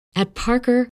At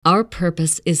Parker, our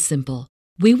purpose is simple.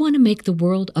 We want to make the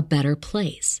world a better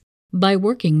place by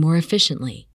working more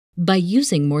efficiently, by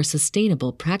using more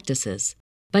sustainable practices,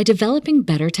 by developing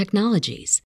better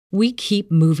technologies. We keep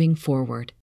moving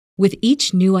forward. With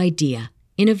each new idea,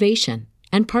 innovation,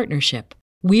 and partnership,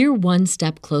 we're one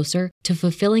step closer to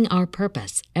fulfilling our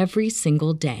purpose every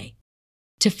single day.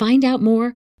 To find out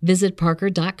more, visit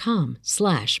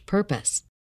parker.com/purpose.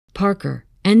 Parker,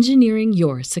 engineering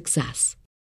your success.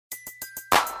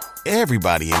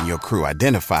 Everybody in your crew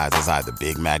identifies as either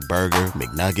Big Mac Burger,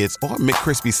 McNuggets, or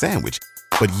McCrispy Sandwich.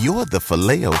 But you're the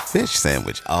Filet-O-Fish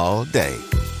Sandwich all day.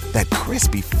 That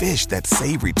crispy fish, that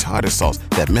savory tartar sauce,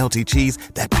 that melty cheese,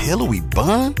 that pillowy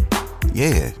bun.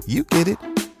 Yeah, you get it.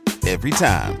 Every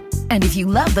time. And if you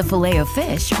love the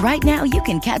Filet-O-Fish, right now you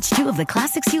can catch two of the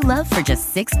classics you love for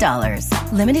just $6.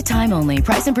 Limited time only.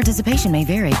 Price and participation may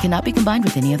vary. Cannot be combined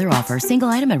with any other offer. Single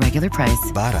item at regular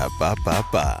price.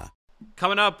 Ba-da-ba-ba-ba.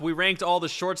 Coming up, we ranked all the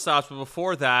shortstops, but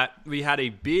before that, we had a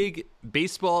big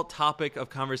baseball topic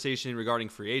of conversation regarding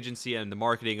free agency and the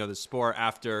marketing of the sport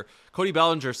after Cody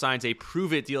Bellinger signs a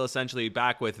prove-it deal essentially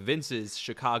back with Vince's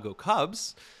Chicago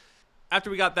Cubs. After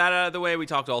we got that out of the way, we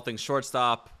talked all things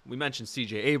shortstop. We mentioned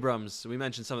C.J. Abrams. We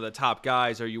mentioned some of the top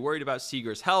guys. Are you worried about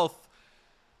Seager's health?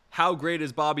 How great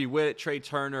is Bobby Witt, Trey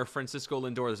Turner, Francisco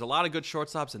Lindor? There's a lot of good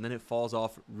shortstops, and then it falls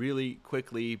off really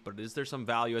quickly. But is there some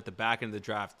value at the back end of the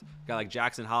draft? A guy like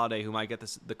Jackson Holliday, who might get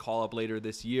the call up later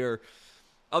this year.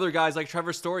 Other guys like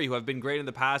Trevor Story, who have been great in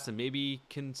the past and maybe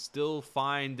can still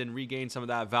find and regain some of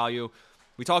that value.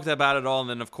 We talked about it all, and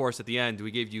then, of course, at the end,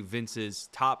 we gave you Vince's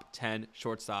top 10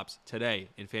 shortstops today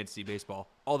in fantasy baseball.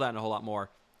 All that and a whole lot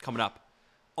more coming up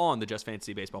on the Just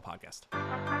Fantasy Baseball podcast.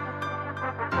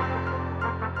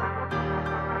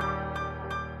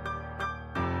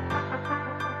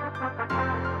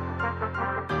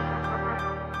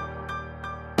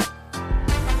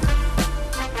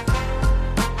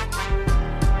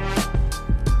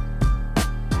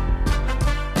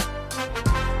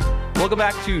 Welcome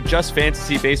back to Just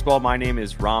Fantasy Baseball. My name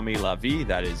is Rami Lavi.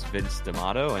 That is Vince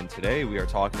D'Amato. And today we are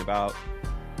talking about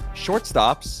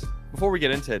shortstops. Before we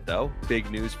get into it, though, big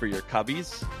news for your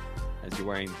Cubbies. As you're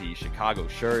wearing the Chicago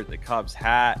shirt, the Cubs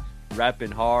hat,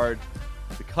 repping hard.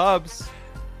 The Cubs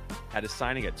had a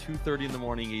signing at 2:30 in the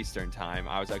morning Eastern time.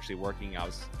 I was actually working. I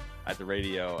was at the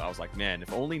radio. I was like, man,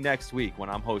 if only next week when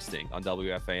I'm hosting on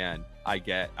WFAN,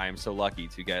 I am so lucky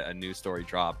to get a news story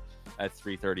drop at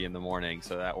 3:30 in the morning,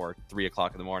 or 3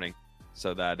 o'clock in the morning,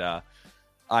 so that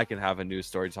I can have a news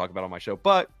story to talk about on my show.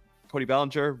 But Cody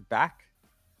Bellinger back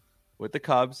with the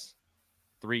Cubs,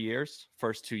 3 years.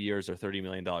 First 2 years are $30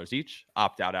 million each.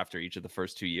 Opt out after each of the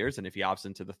first 2 years, and if he opts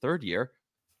into the third year,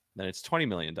 then it's $20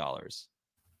 million.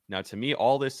 Now, to me,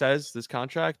 all this says, this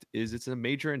contract, is it's a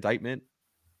major indictment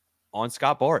on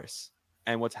Scott Boras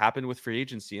and what's happened with free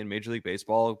agency in Major League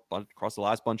Baseball across the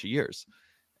last bunch of years.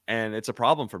 And it's a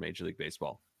problem for Major League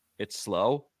Baseball. It's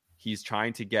slow. He's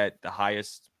trying to get the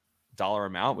highest dollar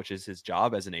amount, which is his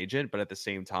job as an agent. But at the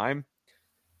same time,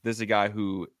 this is a guy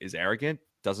who is arrogant,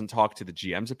 doesn't talk to the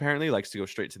GMs, apparently, likes to go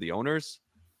straight to the owners.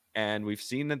 And we've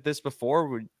seen this before.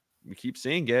 We keep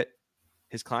seeing it.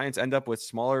 His clients end up with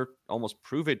smaller, almost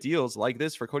prove-it deals like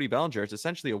this for Cody Bellinger. It's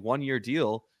essentially a one-year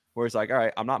deal where it's like, all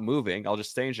right, I'm not moving. I'll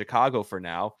just stay in Chicago for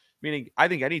now. Meaning, I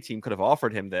think any team could have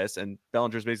offered him this, and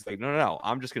Bellinger's basically like, no,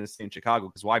 I'm just going to stay in Chicago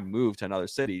because why move to another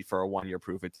city for a one-year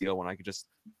prove-it deal when I could just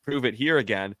prove it here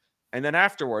again, and then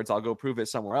afterwards I'll go prove it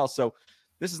somewhere else. So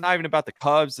this is not even about the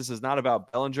Cubs. This is not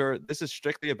about Bellinger. This is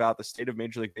strictly about the state of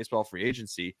Major League Baseball free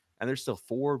agency, and there's still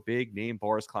 4 big-name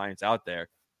Boras clients out there.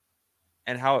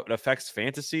 And how it affects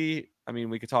fantasy, I mean,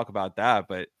 we could talk about that,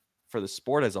 but for the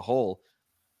sport as a whole,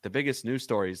 the biggest news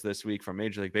stories this week from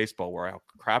Major League Baseball were how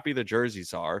crappy the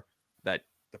jerseys are, that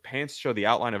the pants show the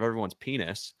outline of everyone's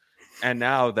penis, and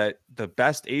now that the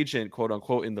best agent, quote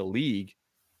unquote, in the league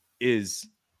is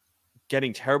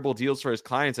getting terrible deals for his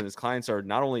clients, and his clients are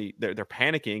not only they're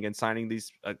panicking and signing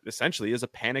these essentially as a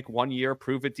panic 1 year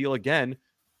prove it deal again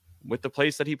with the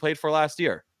place that he played for last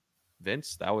year.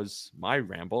 Vince, that was my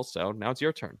ramble, so now it's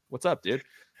your turn. What's up, dude?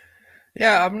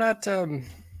 Yeah, I'm not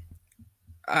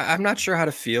sure how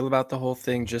to feel about the whole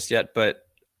thing just yet, but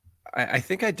I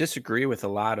think I disagree with a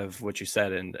lot of what you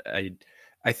said. And I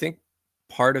think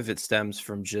part of it stems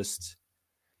from just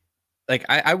like,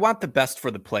 I want the best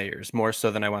for the players more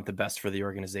so than I want the best for the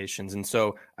organizations. And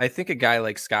so I think a guy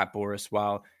like Scott Boras,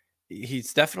 while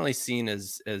he's definitely seen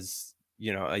as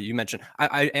you mentioned,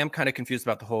 I am kind of confused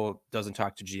about the whole doesn't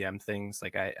talk to GM things.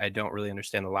 Like, I don't really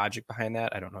understand the logic behind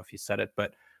that. I don't know if he said it,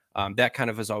 but That kind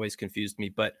of has always confused me.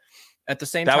 But at the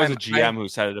same That time, was a GM who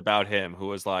said it about him, who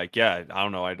was like, yeah, I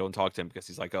don't know, I don't talk to him because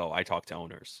he's like, oh, I talk to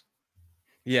owners.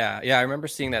 Yeah, I remember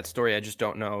seeing that story. I just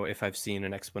don't know if I've seen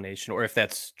an explanation or if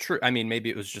that's true. I mean, maybe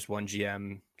it was just one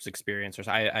GM's experience, or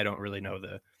I don't really know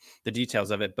the details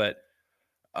of it. But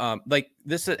like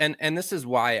this, and this is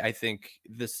why I think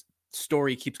this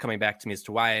story keeps coming back to me as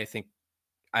to why I think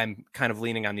I'm kind of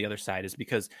leaning on the other side, is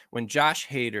because when Josh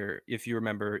Hader, if you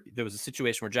remember, there was a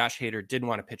situation where Josh Hader didn't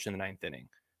want to pitch in the ninth inning,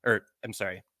 or I'm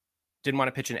sorry, didn't want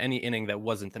to pitch in any inning that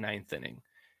wasn't the ninth inning.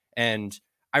 And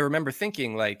I remember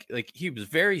thinking like he was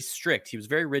very strict. He was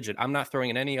very rigid. I'm not throwing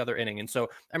in any other inning. And so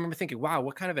I remember thinking, wow,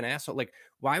 what kind of an asshole? Like,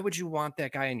 why would you want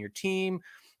that guy on your team?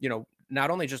 You know, not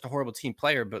only just a horrible team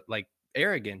player, but like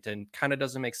arrogant and kind of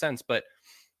doesn't make sense. But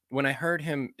when I heard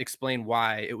him explain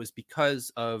why, it was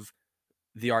because of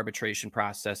the arbitration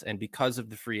process and because of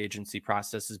the free agency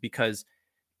process, is because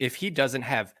if he doesn't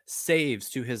have saves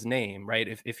to his name,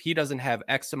 right? If he doesn't have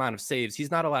X amount of saves,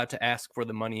 he's not allowed to ask for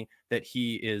the money that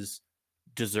he is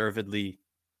deservedly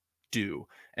due.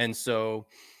 And so,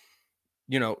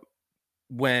 you know,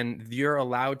 when you're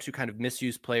allowed to kind of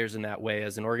misuse players in that way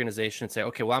as an organization and say,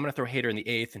 okay, well, I'm going to throw Hader in the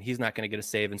eighth and he's not going to get a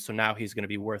save. And so now he's going to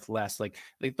be worth less. Like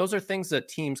those are things that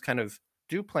teams kind of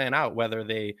do plan out, whether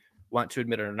they want to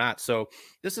admit it or not. So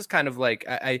this is kind of like,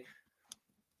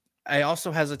 I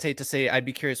also hesitate to say, I'd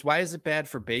be curious, why is it bad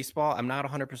for baseball? I'm not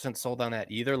 100% sold on that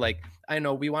either. Like, I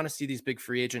know we want to see these big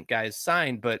free agent guys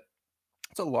signed, but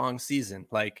it's a long season.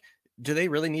 Like, do they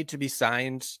really need to be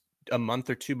signed a month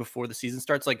or two before the season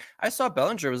starts? Like, I saw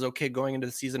Bellinger was okay going into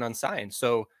the season unsigned.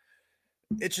 So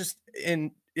it's just,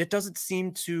 and it doesn't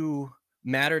seem to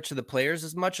matter to the players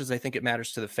as much as I think it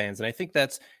matters to the fans. And I think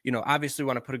that's, you know, obviously we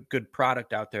want to put a good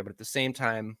product out there, but at the same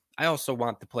time, I also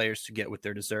want the players to get what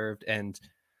they're deserved. And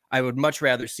I would much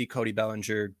rather see Cody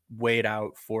Bellinger wait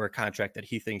out for a contract that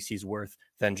he thinks he's worth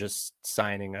than just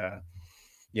signing a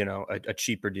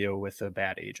cheaper deal with a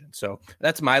bad agent. So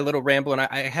that's my little ramble. And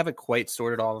I haven't quite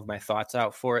sorted all of my thoughts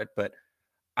out for it, but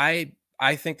I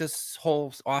think this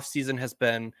whole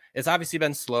offseason it's obviously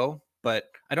been slow, but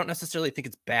I don't necessarily think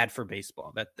it's bad for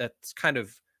baseball. That's kind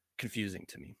of confusing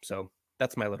to me. So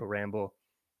that's my little ramble.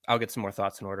 I'll get some more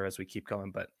thoughts in order as we keep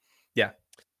going, but yeah.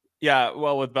 Yeah,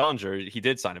 well, with Bellinger, he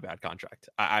did sign a bad contract.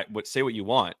 I would say what you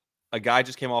want. A guy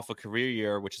just came off a career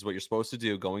year, which is what you're supposed to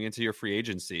do going into your free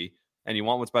agency, and you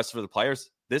want what's best for the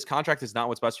players. This contract is not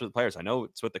what's best for the players. I know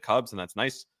it's with the Cubs, and that's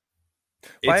nice.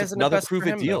 Why It's isn't another it best prove for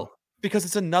it him, deal. though? Because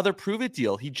it's another prove it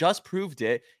deal. He just proved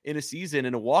it in a season,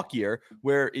 in a walk year,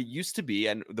 where it used to be,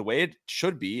 and the way it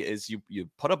should be is you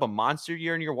put up a monster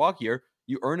year in your walk year,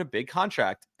 you earn a big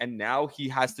contract, and now he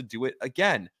has to do it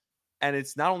again. And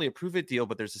it's not only a prove it deal,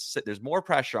 but there's more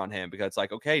pressure on him because it's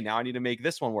like, okay, now I need to make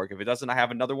this one work. If it doesn't, I have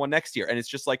another one next year. And it's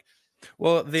just like,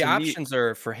 well, the options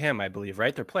are for him, I believe,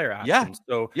 right? They're player options.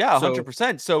 Yeah,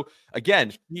 100%. So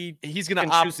again, he's going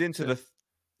to opt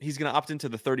into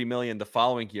the 30 million the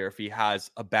following year if he has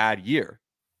a bad year,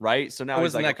 right? So now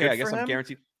he's like, okay, I guess I'm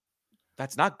guaranteed.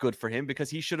 That's not good for him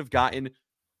because he should have gotten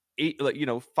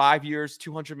 5 years,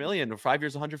 200 million, or 5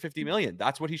 years, 150 million.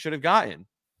 That's what he should have gotten.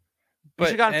 He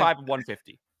should have gotten 5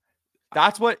 150.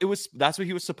 That's what it was. That's what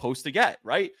he was supposed to get,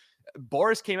 right?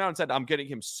 Boris came out and said, I'm getting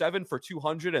him 7 for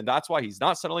 200, and that's why he's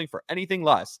not settling for anything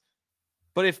less.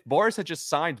 But if Boris had just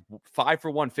signed 5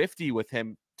 for 150 with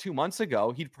him 2 months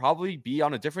ago, he'd probably be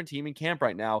on a different team in camp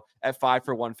right now at 5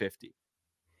 for 150.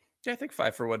 Yeah, I think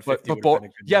 5 for 150.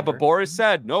 But Boris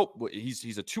said, nope,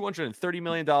 he's a $230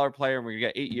 million player, and we're going to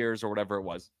get 8 years or whatever it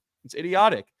was. It's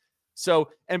idiotic. So,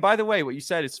 and by the way, what you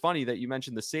said, it's funny that you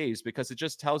mentioned the saves because it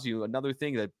just tells you another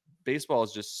thing that baseball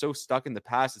is just so stuck in the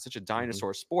past. It's such a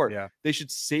dinosaur sport. Yeah. They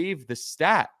should save the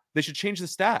stat. They should change the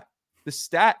stat. The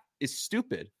stat is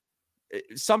stupid.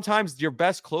 Sometimes your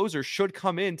best closer should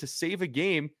come in to save a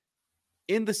game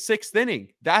in the 6th inning.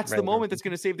 That's the moment that's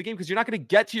going to save the game because you're not going to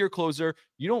get to your closer.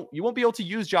 You won't be able to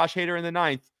use Josh Hader in the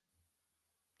 9th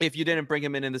if you didn't bring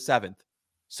him in the 7th.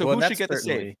 So who should get the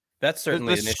save? That's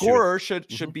certainly the scorer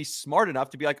should be smart enough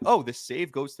to be like, oh, the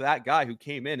save goes to that guy who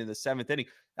came in the 7th inning.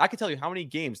 I can tell you how many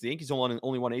games the Yankees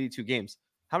only won 82 games.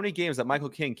 How many games that Michael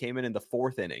King came in the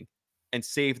 4th inning and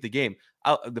saved the game?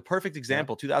 The perfect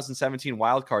example, 2017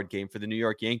 wild card game for the New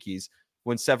York Yankees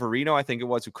when Severino, I think it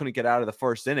was, who couldn't get out of the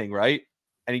 1st inning, right?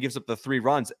 And he gives up the 3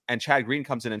 runs, and Chad Green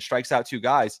comes in and strikes out 2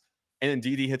 guys, and then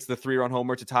Didi hits the 3-run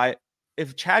homer to tie it.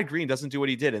 If Chad Green doesn't do what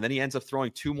he did, and then he ends up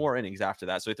throwing 2 more innings after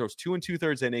that. So he throws 2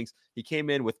 2/3 innings. He came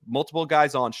in with multiple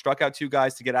guys on, struck out 2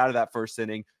 guys to get out of that 1st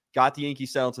inning, got the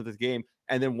Yankees settled into the game.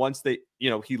 And then once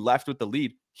he left with the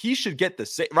lead, he should get the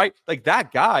save, right? Like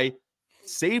that guy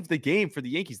saved the game for the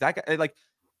Yankees. That guy, like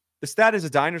the stat is a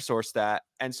dinosaur stat.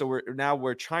 And so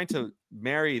we're trying to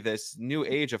marry this new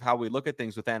age of how we look at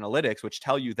things with analytics, which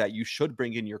tell you that you should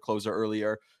bring in your closer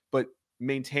earlier, but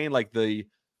maintain like the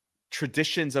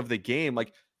traditions of the game.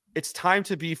 Like, it's time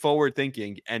to be forward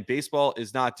thinking, and baseball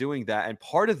is not doing that. And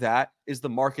part of that is the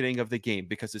marketing of the game,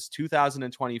 because it's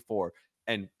 2024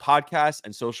 and podcasts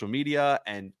and social media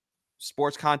and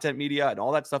sports content media and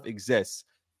all that stuff exists.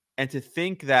 And to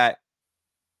think that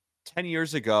 10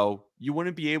 years ago, you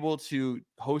wouldn't be able to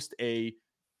host a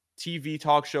TV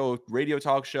talk show, radio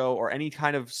talk show, or any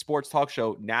kind of sports talk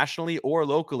show nationally or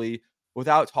locally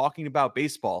without talking about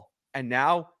baseball. And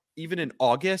now, even in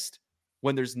August,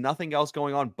 when there's nothing else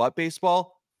going on but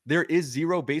baseball, there is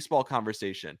zero baseball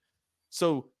conversation.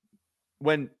 So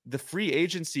when the free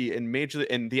agency in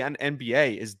the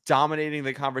NBA is dominating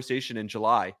the conversation in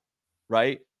July,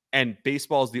 right? And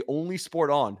baseball is the only sport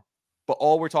on, but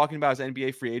all we're talking about is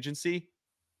NBA free agency,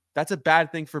 that's a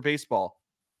bad thing for baseball.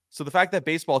 So the fact that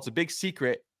baseball, it's a big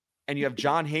secret, and you have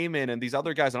John Heyman and these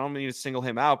other guys, I don't mean to single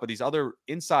him out, but these other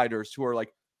insiders who are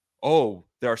like, oh,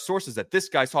 there are sources that this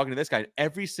guy's talking to this guy. And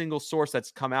every single source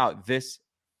that's come out this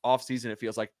offseason, it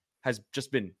feels like, has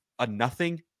just been a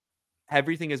nothing.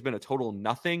 Everything has been a total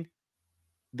nothing.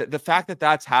 The fact that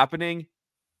that's happening,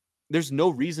 there's no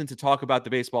reason to talk about the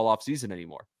baseball offseason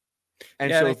anymore.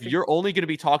 And so if you're only going to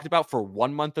be talked about for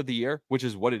 1 month of the year, which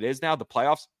is what it is now, the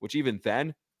playoffs, which even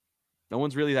then, no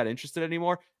one's really that interested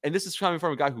anymore. And this is coming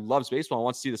from a guy who loves baseball and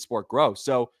wants to see the sport grow.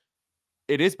 So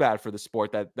it is bad for the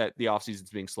sport that the offseason is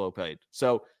being slow played.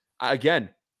 So again,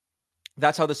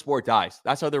 that's how the sport dies.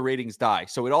 That's how the ratings die.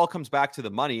 So it all comes back to the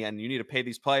money, and you need to pay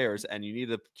these players, and you need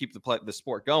to keep the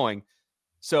sport going.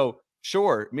 So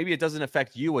sure, maybe it doesn't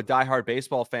affect you, a diehard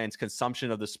baseball fan's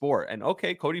consumption of the sport. And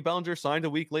okay, Cody Bellinger signed a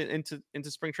week late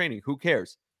into spring training. Who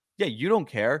cares? Yeah, you don't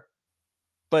care.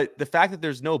 But the fact that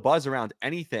there's no buzz around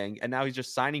anything, and now he's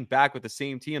just signing back with the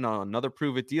same team on another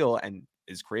prove-it deal and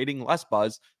is creating less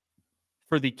buzz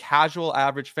for the casual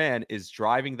average fan, is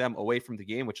driving them away from the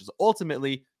game, which is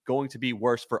ultimately going to be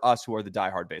worse for us who are the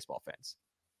diehard baseball fans.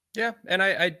 Yeah, and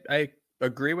I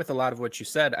agree with a lot of what you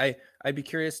said. I'd be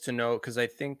curious to know, because I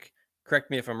think, correct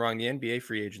me if I'm wrong, the NBA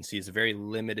free agency is a very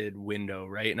limited window,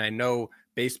 right? And I know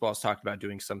baseball's talked about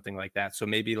doing something like that. So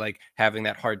maybe like having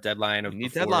that hard deadline of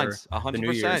deadlines, 100%. The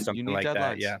New Year, something like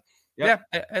that. Yeah. Yep.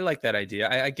 Yeah, I like that idea.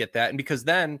 I get that. And because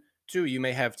then too, you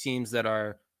may have teams that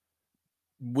are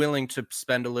willing to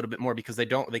spend a little bit more because they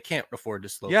can't afford to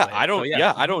slow play. I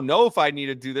don't know if I need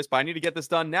to do this, but I need to get this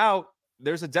done now.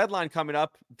 There's a deadline coming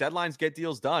up. Deadlines get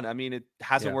deals done. I mean, it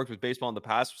hasn't worked with baseball in the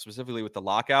past, specifically with the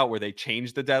lockout where they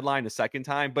changed the deadline a second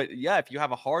time. But yeah, if you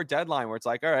have a hard deadline where it's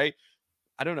like, all right,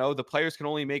 I don't know, the players can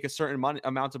only make a certain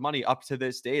amount of money up to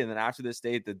this date, and then after this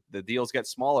date, the deals get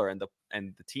smaller, and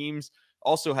the teams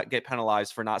also get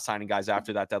penalized for not signing guys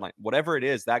after that deadline. Whatever it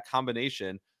is, that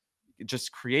combination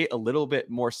just create a little bit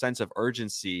more sense of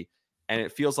urgency. And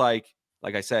it feels like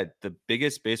I said, the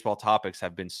biggest baseball topics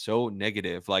have been so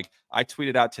negative. Like, I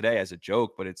tweeted out today as a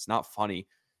joke, but it's not funny,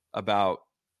 about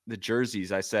the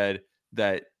jerseys. I said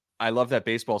that I love that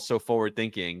baseball is so forward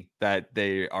thinking that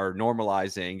they are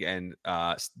normalizing and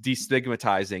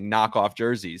destigmatizing knockoff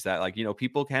jerseys, that, like,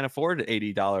 people can't afford an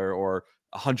 $80 or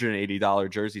 $180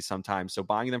 jersey sometimes. So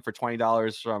buying them for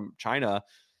 $20 from China,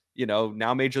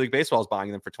 now Major League Baseball is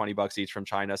buying them for $20 each from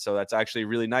China. So that's actually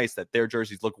really nice that their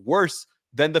jerseys look worse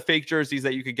than the fake jerseys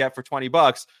that you could get for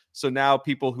 $20. So now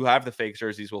people who have the fake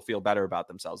jerseys will feel better about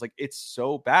themselves. Like, it's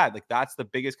so bad. Like, that's the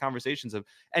biggest conversations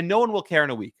and no one will care in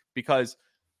a week, because,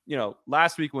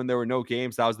 last week when there were no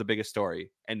games, that was the biggest story.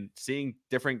 And seeing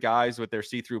different guys with their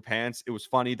see-through pants, it was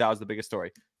funny. That was the biggest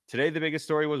story. Today, the biggest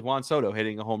story was Juan Soto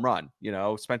hitting a home run,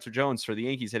 Spencer Jones for the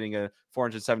Yankees hitting a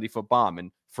 470-foot bomb.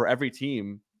 And for every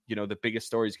team, the biggest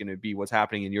story is going to be what's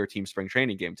happening in your team's spring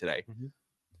training game today. Mm-hmm.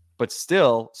 But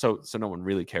still, so no one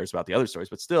really cares about the other stories,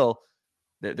 but still,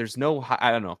 there's no,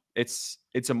 I don't know. It's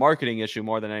a marketing issue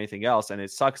more than anything else. And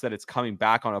it sucks that it's coming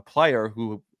back on a player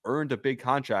who earned a big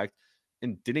contract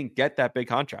and didn't get that big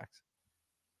contract.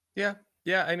 Yeah.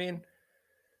 Yeah. I mean,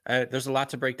 there's a lot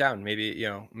to break down. Maybe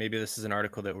this is an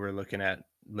article that we're looking at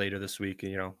later this week.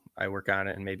 I work on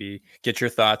it and maybe get your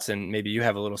thoughts, and maybe you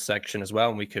have a little section as well,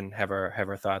 and we can have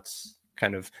our thoughts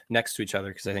kind of next to each other,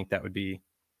 because I think that would be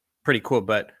pretty cool.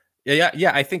 But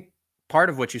yeah. I think part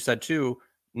of what you said too,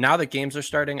 now that games are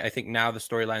starting, I think now the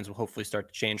storylines will hopefully start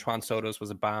to change. Juan Soto's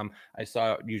was a bomb. I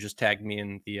saw you just tagged me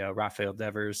in the Rafael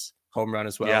Devers home run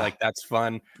as well. Yeah. Like, that's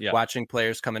fun. Yeah. Watching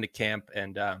players come into camp,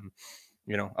 and a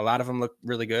lot of them look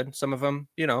really good. Some of them,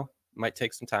 might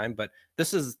take some time, but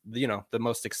this is, the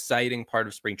most exciting part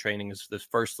of spring training, is the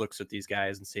first looks at these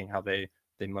guys and seeing how they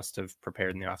they must have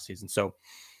prepared in the offseason. So,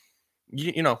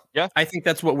 you know, Yeah. I think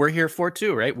that's what we're here for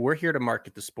too, right? We're here to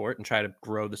market the sport and try to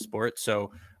grow the sport.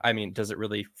 So, I mean, does it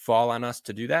really fall on us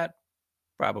to do that?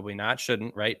 Probably not,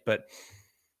 shouldn't, right? But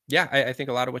yeah, I think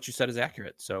a lot of what you said is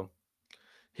accurate. So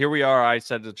Here we are. I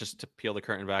said just to peel the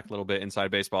curtain back a little bit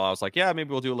inside baseball. I was like, yeah,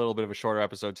 maybe we'll do a little bit of a shorter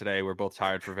episode today. We're both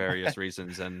tired for various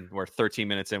reasons, and we're 13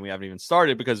 minutes in. We haven't even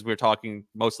started because we're talking,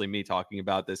 mostly me talking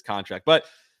about this contract. But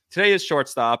today is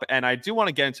shortstop, and I do want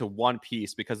to get into one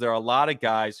piece because there are a lot of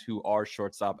guys who are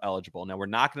shortstop eligible. Now, we're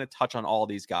not going to touch on all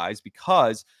these guys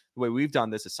because the way we've done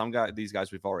this is these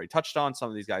guys we've already touched on. Some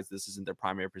of these guys, this isn't their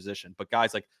primary position, but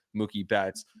guys like Mookie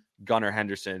Betts, Gunnar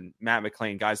Henderson, Matt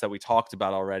McClain, guys that we talked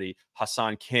about already,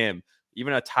 Hassan Kim,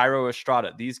 even a Tyro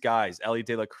Estrada, these guys, Ellie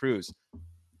De La Cruz,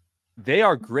 they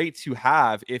are great to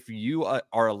have if you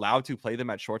are allowed to play them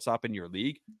at shortstop in your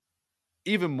league.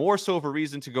 Even more so of a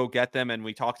reason to go get them. And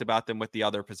we talked about them with the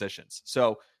other positions.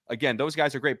 So again, those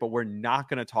guys are great, but we're not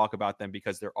going to talk about them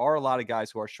because there are a lot of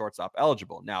guys who are shortstop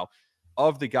eligible. Now,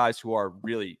 of the guys who are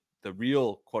really the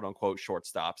real quote unquote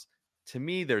shortstops, to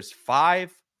me, there's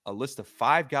a list of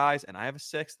 5 guys, and I have a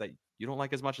 6th that you don't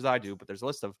like as much as I do, but there's a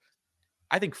list of,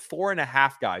 I think,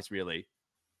 4.5 guys really.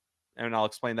 And I'll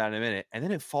explain that in a minute. And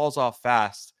then it falls off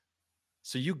fast.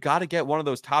 So you got to get one of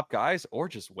those top guys or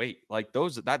just wait. Like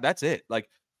that's it. Like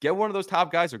get one of those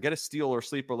top guys or get a steal or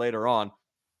sleeper later on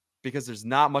because there's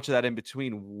not much of that in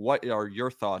between. What are your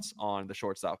thoughts on the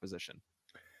shortstop position?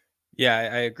 yeah,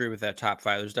 I agree with that top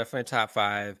 5. There's definitely a top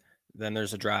 5. Then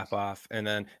there's a drop off. And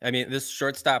then, I mean, this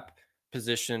shortstop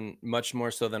position, much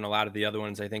more so than a lot of the other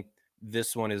ones, I think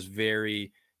this one is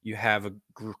you have a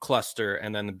cluster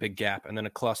and then the big gap and then a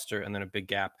cluster and then a big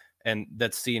gap. And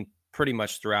that's seen pretty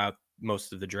much throughout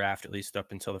most of the draft, at least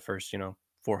up until the first,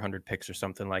 400 picks or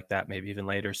something like that, maybe even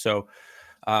later. So,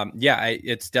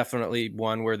 it's definitely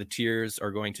one where the tiers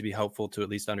are going to be helpful to at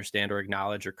least understand or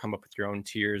acknowledge or come up with your own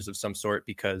tiers of some sort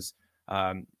because,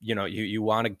 you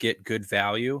want to get good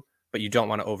value, but you don't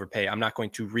want to overpay. I'm not going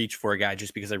to reach for a guy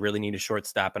just because I really need a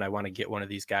shortstop and I want to get one of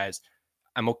these guys.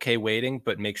 I'm okay waiting,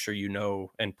 but make sure you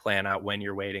know and plan out when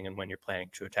you're waiting and when you're planning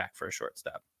to attack for a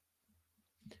shortstop.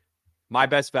 My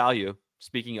best value,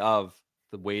 speaking of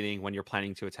the waiting when you're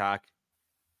planning to attack,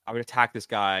 I would attack this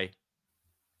guy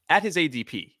at his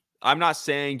ADP. I'm not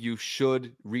saying you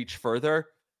should reach further,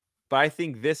 but I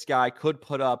think this guy could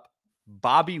put up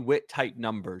Bobby Witt type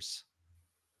numbers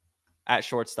at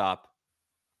shortstop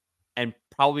and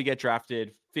probably get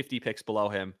drafted 50 picks below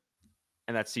him.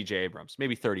 And that's CJ Abrams,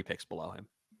 maybe 30 picks below him.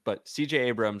 But CJ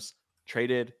Abrams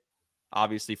traded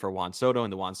obviously for Juan Soto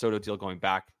and the Juan Soto deal going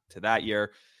back to that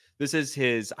year. This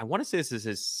is I want to say this is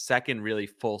his second really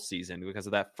full season because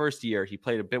of that first year. He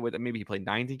played a bit maybe he played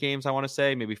 90 games, I want to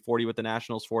say, maybe 40 with the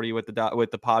Nationals, 40 with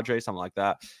the Padres, something like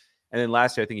that. And then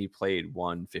last year, I think he played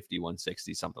 150,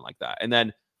 160, something like that. And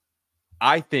then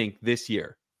I think this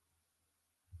year,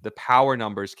 the power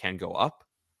numbers can go up.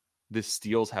 The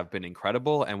steals have been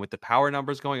incredible. And with the power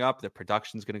numbers going up, the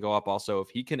production is going to go up also. If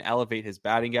he can elevate his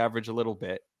batting average a little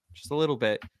bit, just a little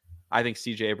bit, I think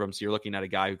CJ Abrams, you're looking at a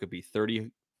guy who could be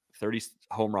 30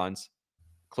 home runs,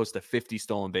 close to 50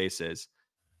 stolen bases,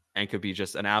 and could be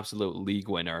just an absolute league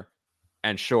winner.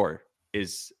 And sure,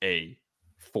 is a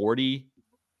 40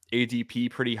 ADP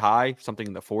pretty high, something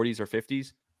in the 40s or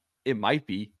 50s? It might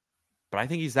be, but I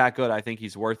think he's that good. I think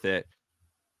he's worth it.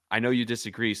 I know you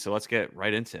disagree, so let's get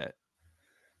right into it.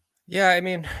 Yeah, I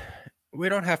mean, we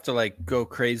don't have to go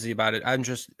crazy about it. I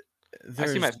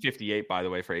see him at 58, by the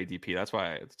way, for ADP. That's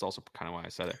why it's also kind of why I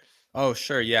said it. Oh,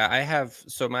 sure. Yeah, I have.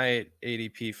 So my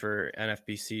ADP for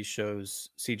NFBC shows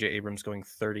CJ Abrams going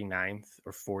 39th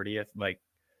or 40th.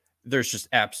 There's just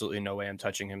absolutely no way I'm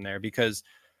touching him there because.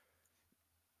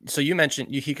 So you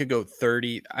mentioned he could go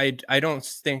 30. I don't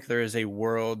think there is a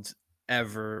world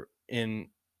ever in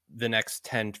the next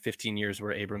 10, 15 years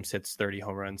where Abrams hits 30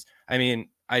 home runs. I mean,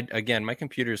 again, my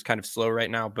computer is kind of slow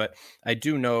right now, but I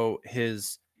do know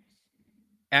his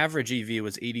average EV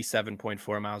was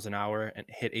 87.4 miles an hour and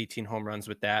hit 18 home runs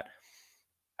with that.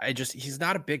 He's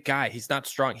not a big guy. He's not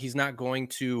strong. He's not going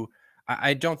to,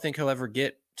 I don't think he'll ever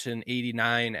get to an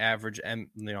 89 average,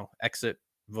 exit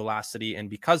velocity. And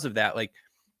because of that,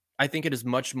 I think it is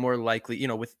much more likely,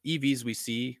 with EVs we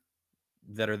see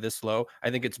that are this low,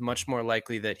 I think it's much more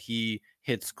likely that he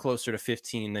hits closer to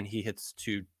 15 than he hits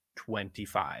to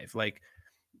 25.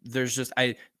 There's just,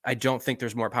 I don't think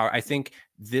there's more power. I think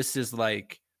this is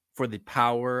for the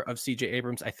power of CJ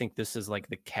Abrams, I think this is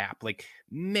the cap.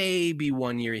 Maybe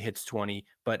one year he hits 20,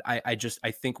 but I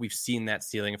think we've seen that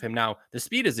ceiling of him. Now, the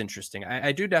speed is interesting.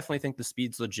 I do definitely think the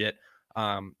speed's legit.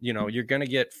 You're going to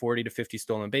get 40 to 50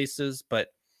 stolen bases, but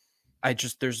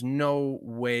there's no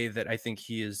way that I think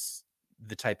he is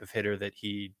the type of hitter that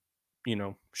he,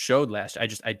 showed last.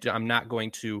 I'm not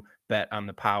going to bet on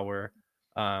the power.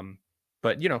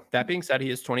 But that being said, he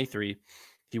is 23.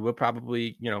 He will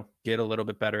probably, get a little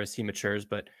bit better as he matures,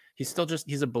 but he's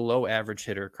a below average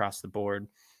hitter across the board.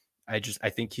 I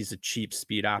think he's a cheap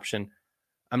speed option.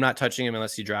 I'm not touching him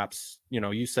unless he drops,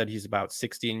 you said he's about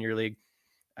 60 in your league.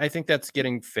 I think that's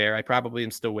getting fair. I probably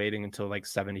am still waiting until like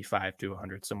 75 to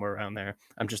 100, somewhere around there.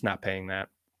 I'm just not paying that.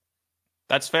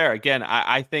 That's fair. Again,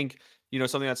 I think,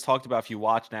 something that's talked about if you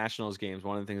watch Nationals games,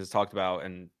 one of the things that's talked about,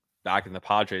 and back in the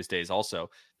Padres days also,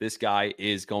 this guy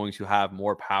is going to have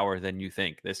more power than you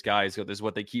think. This is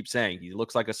what they keep saying. He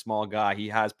looks like a small guy. He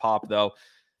has pop though.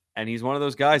 And he's one of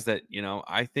those guys that,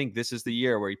 I think this is the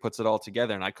year where he puts it all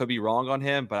together. And I could be wrong on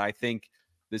him, but I think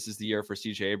this is the year for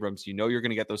CJ Abrams. You're going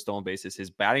to get those stolen bases. His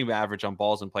batting average on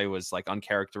balls in play was like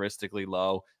uncharacteristically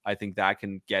low. I think that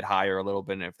can get higher a little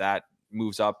bit. And if that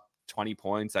moves up 20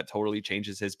 points, that totally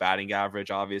changes his batting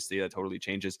average. Obviously, that totally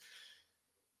changes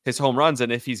his home runs.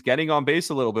 And if he's getting on base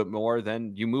a little bit more,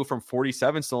 then you move from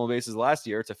 47 stolen bases last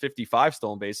year to 55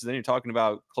 stolen bases. Then you're talking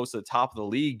about close to the top of the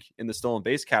league in the stolen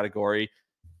base category.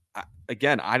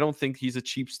 Again, I don't think he's a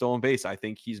cheap stolen base. I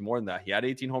think he's more than that. He had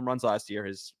 18 home runs last year.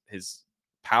 His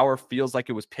power feels like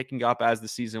it was picking up as the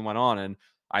season went on, and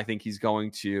I think he's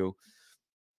going to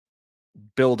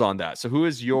build on that. So who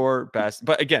is your best?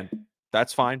 But again,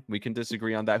 that's fine. We can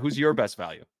disagree on that. Who's your best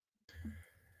value?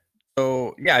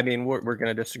 So, yeah, I mean, we're going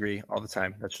to disagree all the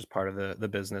time. That's just part of the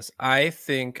business. I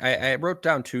think I wrote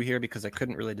down 2 here because I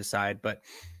couldn't really decide. But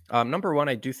number 1,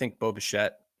 I do think Bo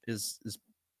Bichette is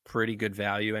pretty good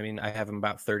value. I mean, I have him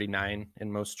about 39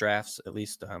 in most drafts, at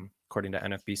least according to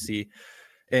NFBC.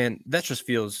 And that just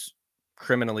feels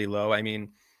criminally low. I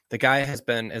mean, the guy has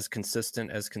been as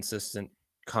consistent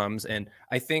comes. And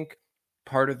I think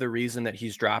part of the reason that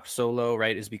he's dropped so low,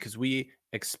 right, is because we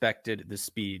expected the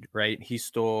speed, right? He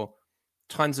stole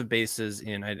tons of bases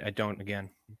in, I'm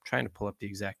trying to pull up the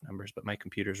exact numbers, but my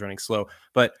computer's running slow.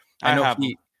 But I know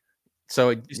so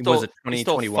it was a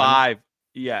 2021. 5.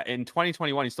 Yeah, in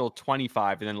 2021, he stole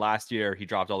 25. And then last year, he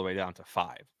dropped all the way down to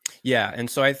 5. Yeah, and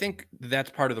so I think that's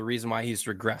part of the reason why he's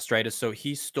regressed, right? Is so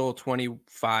he stole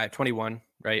 21,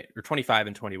 right? Or 25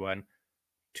 and 21.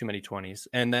 Too many 20s.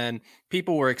 And then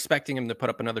people were expecting him to put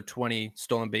up another 20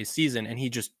 stolen base season, and he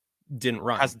just didn't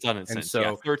run. Hasn't done it and since.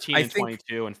 So 13 and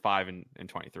 22 and 5 and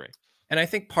 23. And I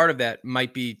think part of that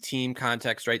might be team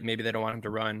context, right? Maybe they don't want him to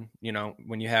run,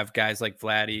 when you have guys like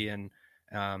Vladdy and,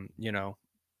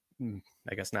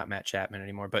 I guess not Matt Chapman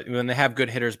anymore, but when they have good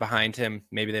hitters behind him,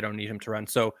 maybe they don't need him to run.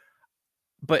 So,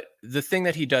 but the thing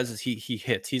that he does is he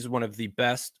hits. He's one of the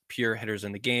best pure hitters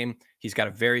in the game. He's got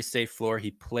a very safe floor.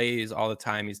 He plays all the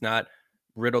time. He's not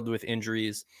riddled with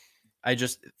injuries. I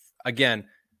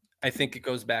think it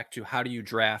goes back to how do you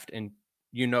draft? And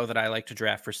that I like to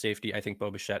draft for safety. I think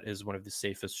Bo Bichette is one of the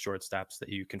safest shortstops that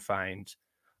you can find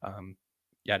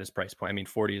at his price point. I mean,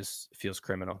 40 feels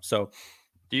criminal. So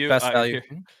do you best value?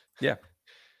 Yeah.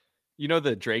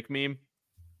 The Drake meme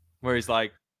where he's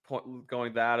like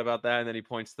going about that, and then he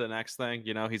points to the next thing.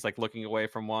 He's like looking away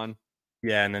from one.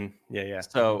 Yeah, and then yeah.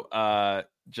 So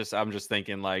I'm just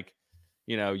thinking like,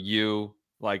 you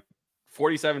like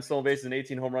 47 stolen bases and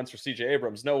 18 home runs for CJ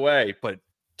Abrams. No way, but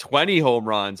 20 home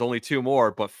runs, only 2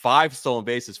 more, but 5 stolen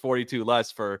bases, 42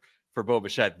 less for Bo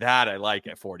Bichette. That I like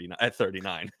at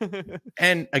 39.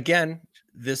 And again,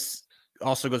 this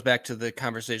also goes back to the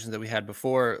conversations that we had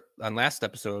before on last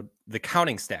episode, the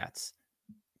counting stats.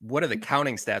 What do the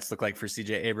counting stats look like for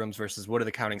CJ Abrams versus what are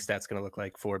the counting stats going to look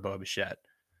like for Bo Bichette?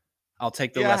 I'll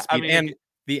take the less speed and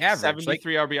the average.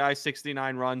 73 RBI,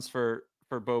 69 runs for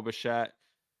Bo Bichette.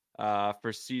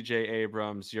 For CJ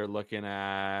Abrams, you're looking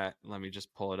at, let me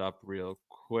just pull it up real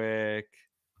quick.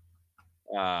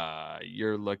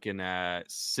 You're looking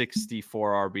at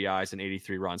 64 RBIs and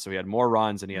 83 runs. So he had more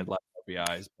runs and he had less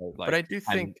RBIs, but I do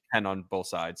think 10 on both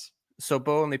sides. So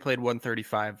Bo only played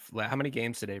 135. How many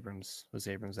games did Abrams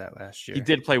at last year? He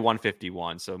did play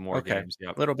 151, so more games.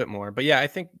 Yep. A little bit more. But yeah, I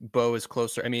think Bo is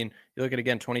closer. I mean, you look at,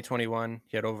 again, 2021,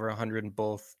 he had over 100 in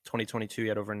both. 2022, he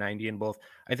had over 90 in both.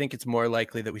 I think it's more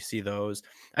likely that we see those.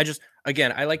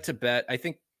 I like to bet. I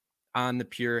think on the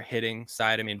pure hitting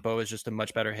side, I mean, Bo is just a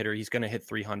much better hitter. He's going to hit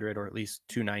 300 or at least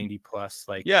 290 plus.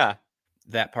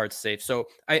 That part's safe. So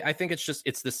I think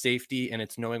it's the safety and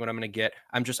it's knowing what I'm going to get.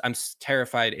 I'm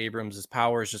terrified Abrams'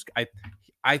 power is just,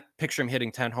 I picture him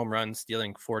hitting 10 home runs,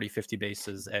 stealing 40, 50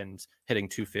 bases and hitting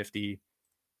 250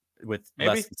 with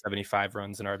less than 75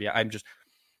 runs in RBI.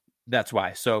 That's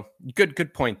why. So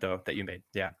good point though, that you made.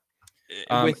 Yeah.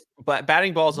 With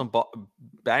batting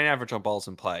average on balls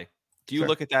in play, Do you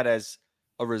look at that as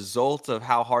a result of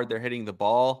how hard they're hitting the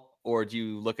ball, or do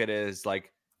you look at it as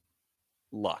like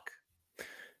luck?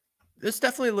 It's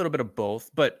definitely a little bit of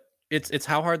both, but it's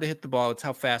how hard they hit the ball. It's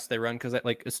how fast they run. Because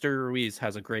like Estuary Ruiz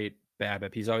has a great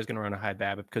BABIP. He's always going to run a high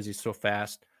BABIP because he's so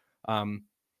fast.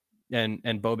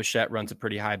 And Bo Bichette runs a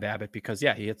pretty high BABIP because he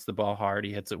hits the ball hard.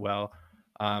 He hits it well.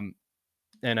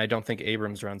 And I don't think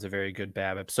Abrams runs a very good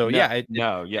BABIP. So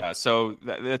So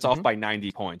that's off by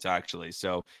 90 points actually.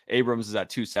 So Abrams is at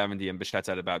 270 and Bichette's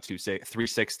at about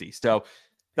 360. So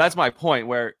that's my point,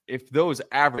 where if those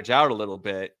average out a little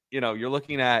bit, you're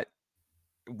looking at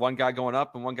one guy going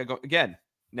up and one guy going again.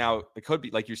 Now it could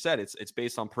be, like you said, it's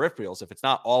based on peripherals. If it's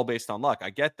not all based on luck, I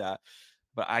get that.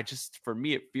 But for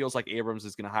me, it feels like Abrams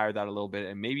is going to hire that a little bit,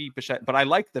 and maybe Bichette. But I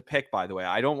like the pick, by the way.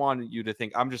 I don't want you to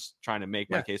think I'm just trying to make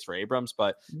my case for Abrams,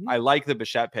 but I like the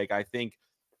Bichette pick. I think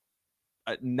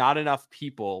not enough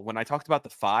people, when I talked about the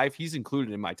 5, he's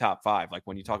included in my top 5. Like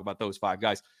when you talk about those 5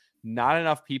 guys, not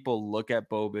enough people look at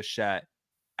Bo Bichette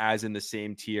as in the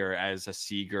same tier as a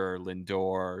Seager,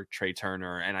 Lindor, Trey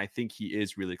Turner, and I think he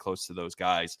is really close to those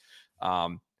guys.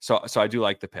 So I do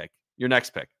like the pick. Your next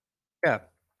pick. Yeah.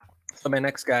 So my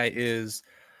next guy is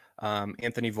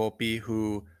Anthony Volpe,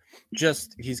 who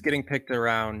he's getting picked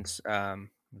around.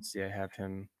 Let's see, I have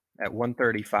him at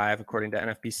 135 according to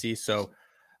NFBC. So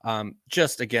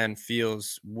just again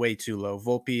feels way too low.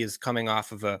 Volpe is coming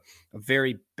off of a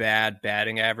very bad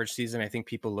batting average season. I think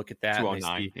people look at that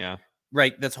 209,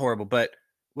 right, that's horrible. But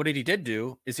what he did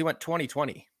do is he went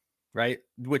 20-20, right,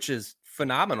 which is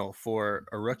phenomenal for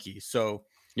a rookie. So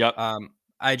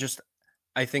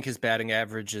I think his batting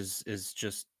average is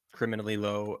just criminally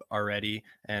low already,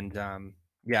 and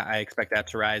I expect that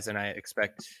to rise, and I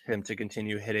expect him to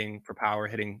continue hitting for power,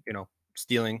 hitting,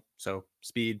 stealing, so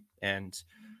speed, and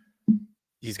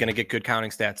he's going to get good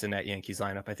counting stats in that Yankees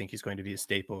lineup. I think he's going to be a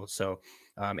staple. So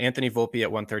Anthony Volpe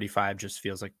at 135 just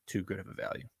feels like too good of a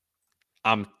value.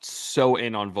 I'm so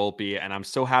in on Volpe, and I'm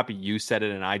so happy you said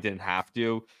it and I didn't have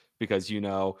to, because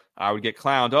I would get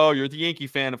clowned. Oh, you're the Yankee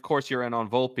fan, of course you're in on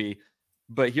Volpe.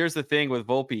 But here's the thing with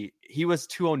Volpe. He was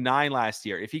 209 last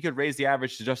year. If he could raise the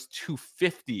average to just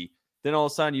 250, then all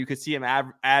of a sudden you could see him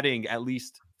adding at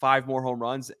least 5 more home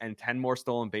runs and 10 more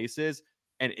stolen bases.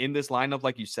 And in this lineup,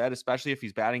 like you said, especially if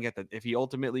he's batting if he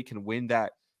ultimately can win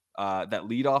that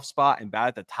leadoff spot and bat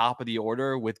at the top of the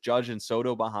order with Judge and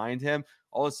Soto behind him,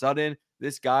 all of a sudden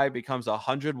this guy becomes a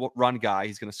 100-run guy.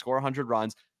 He's going to score 100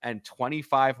 runs and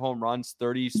 25 home runs,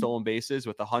 30 stolen bases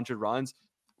with 100 runs.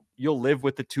 You'll live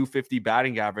with the 250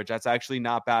 batting average. That's actually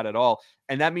not bad at all.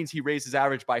 And that means he raised his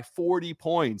average by 40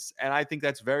 points. And I think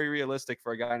that's very realistic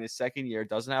for a guy in his second year.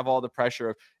 Doesn't have all the pressure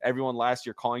of everyone last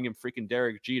year calling him freaking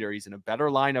Derek Jeter. He's in a better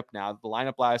lineup now. The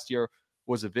lineup last year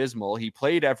was abysmal. He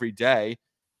played every day.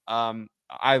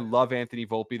 I love Anthony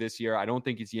Volpe this year. I don't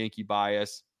think it's Yankee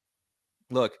bias.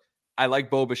 Look, I like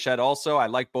Bo Bichette also. I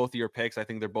like both of your picks. I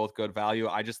think they're both good value.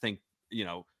 I just think,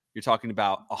 you're talking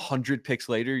about 100 picks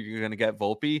later, you're going to get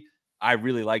Volpe. I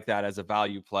really like that as a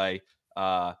value play.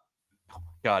 Oh my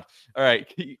God. All right.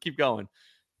 Keep going.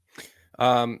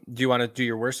 Do you want to do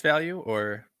your worst value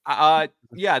or?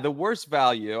 The worst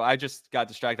value. I just got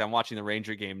distracted. I'm watching the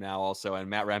Ranger game now also, and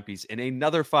Matt Rempe's in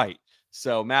another fight.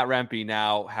 So Matt Rempe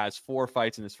now has 4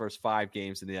 fights in his first 5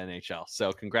 games in the NHL.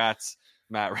 So congrats,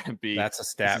 Matt Rempe. That's a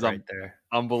stat right there.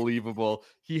 Unbelievable.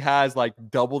 He has like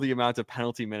double the amount of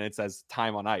penalty minutes as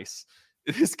time on ice.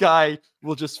 This guy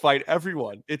will just fight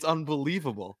everyone. It's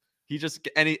unbelievable. He just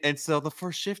and so the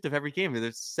first shift of every game,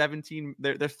 there's 17.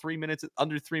 They're 3 minutes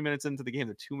under 3 minutes into the game.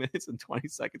 They're 2 minutes and 20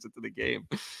 seconds into the game.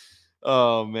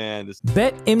 Oh, man.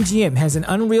 BetMGM has an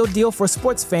unreal deal for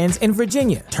sports fans in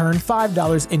Virginia. Turn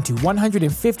 $5 into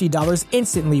 $150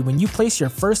 instantly when you place your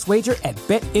first wager at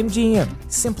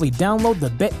BetMGM. Simply download the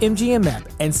BetMGM app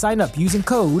and sign up using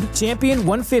code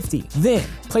Champion150. Then,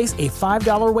 place a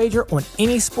 $5 wager on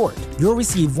any sport. You'll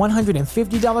receive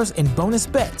 $150 in bonus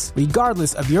bets,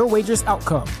 regardless of your wager's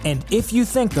outcome. And if you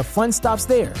think the fun stops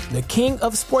there, the king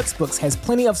of sportsbooks has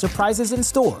plenty of surprises in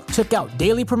store. Check out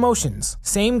daily promotions,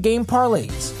 same-game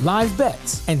parlays, live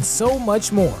bets, and so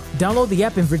much more. Download the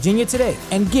app in Virginia today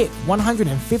and get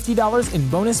 $150 in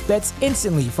bonus bets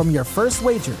instantly from your first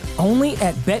wager. Only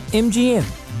at BetMGM.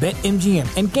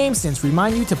 BetMGM and GameSense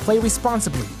remind you to play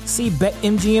responsibly. See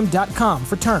BetMGM.com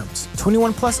for terms.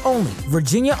 21 plus only.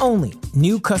 Virginia only.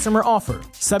 New customer offer.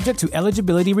 Subject to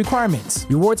eligibility requirements.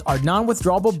 Rewards are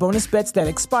non-withdrawable bonus bets that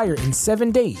expire in 7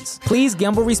 days. Please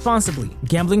gamble responsibly.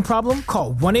 Gambling problem?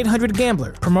 Call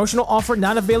 1-800-GAMBLER. Promotional offer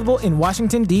not available in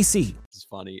Washington, D.C. This is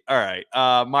funny. All right.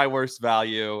 My worst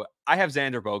value. I have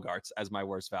Xander Bogaerts as my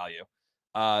worst value.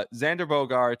 Xander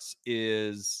Bogaerts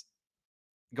is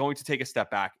going to take a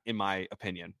step back, in my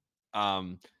opinion.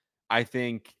 I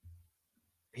think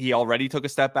he already took a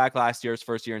step back last year, his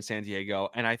first year in San Diego.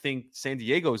 And I think San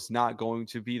Diego's not going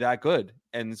to be that good,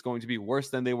 and it's going to be worse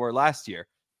than they were last year.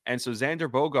 And so Xander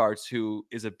Bogaerts, who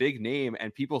is a big name,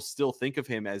 and people still think of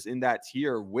him as in that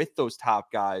tier with those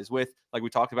top guys, with, like we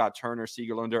talked about, Turner,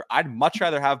 Seager, I'd much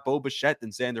rather have Bo Bichette than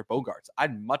Xander Bogaerts.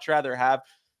 I'd much rather have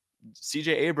CJ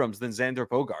Abrams than Xander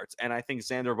Bogaerts. And I think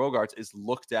Xander Bogaerts is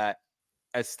looked at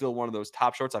as still one of those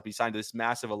top shortstop. He signed this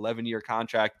massive 11-year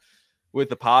contract with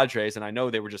the Padres, and I know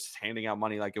they were just handing out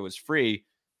money like it was free.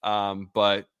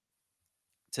 But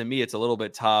to me, it's a little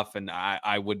bit tough, and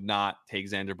I would not take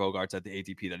Xander Bogaerts at the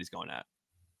ADP that he's going at.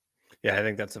 Yeah, I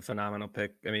think that's a phenomenal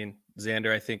pick. I mean,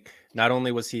 Xander, I think not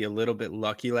only was he a little bit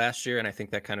lucky last year, and I think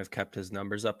that kind of kept his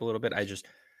numbers up a little bit.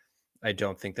 I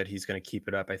don't think that he's going to keep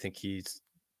it up. I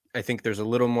think there's a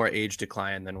little more age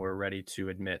decline than we're ready to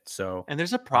admit. So, and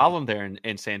there's a problem there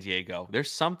in San Diego.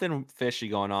 There's something fishy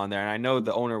going on there. And I know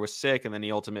the owner was sick and then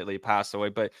he ultimately passed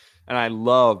away, and I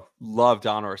love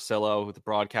Don Orsillo, the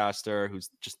broadcaster, who's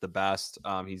just the best.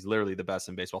 He's literally the best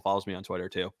in baseball. Follows me on Twitter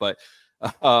too. But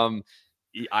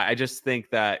I just think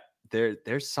that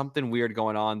there's something weird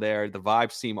going on there. The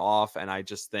vibes seem off. And I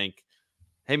just think,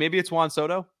 hey, maybe it's Juan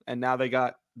Soto, and now they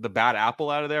got the bad apple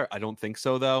out of there. I don't think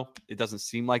so, though. It doesn't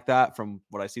seem like that. From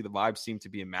what I see, the vibes seem to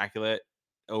be immaculate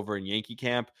over in Yankee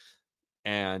camp.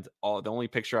 And the only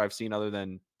picture I've seen other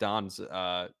than Don's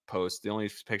post, the only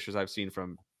pictures I've seen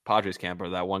from Padres camp are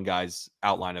that one guy's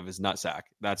outline of his nutsack.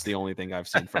 That's the only thing I've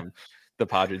seen from the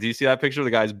Padres. Do you see that picture?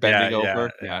 The guy's bending over.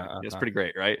 Yeah. It's pretty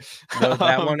great, right?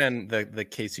 That one and the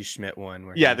Casey Schmidt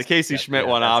one. The Casey Schmidt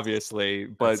one, obviously,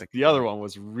 but the other one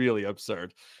was really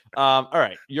absurd. All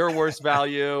right, your worst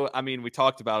value. I mean, we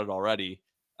talked about it already,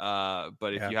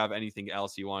 but if you have anything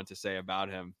else you wanted to say about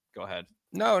him, go ahead.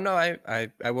 No, I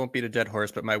won't beat a dead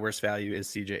horse, but my worst value is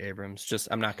CJ Abrams. Just,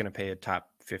 I'm not going to pay a top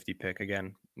 50 pick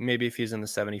again. Maybe if he's in the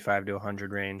 75 to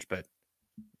 100 range, but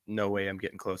no way I'm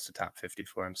getting close to top 50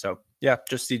 for him. So yeah,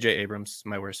 just CJ Abrams,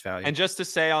 my worst value. And just to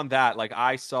say on that, like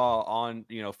I saw on,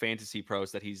 Fantasy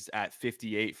Pros that he's at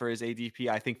 58 for his ADP.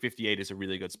 I think 58 is a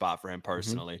really good spot for him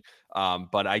personally. Mm-hmm.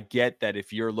 But I get that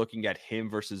if you're looking at him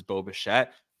versus Bo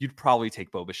Bichette, you'd probably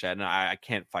take Bo Bichette. And I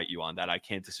can't fight you on that. I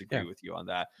can't disagree with you on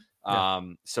that. Yeah.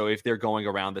 So if they're going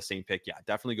around the same pick,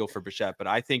 definitely go for Bichette. But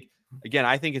I think, again,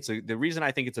 the reason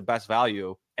I think it's a best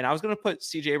value, and I was going to put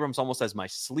CJ Abrams almost as my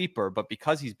sleeper, but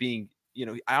because he's being,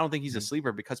 I don't think he's a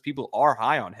sleeper because people are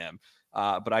high on him.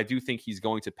 But I do think he's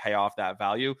going to pay off that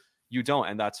value. You don't,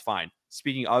 and that's fine.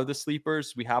 Speaking of the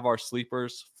sleepers, we have our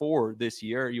sleepers for this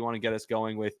year. You want to get us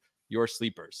going with your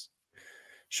sleepers?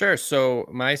 Sure. So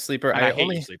my sleeper, I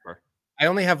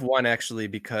only have one actually,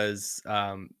 because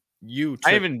I didn't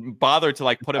even bother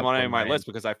to put him on any of my list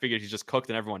because I figured he's just cooked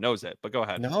and everyone knows it. But go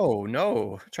ahead.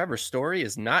 No. Trevor Story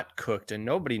is not cooked and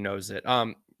nobody knows it.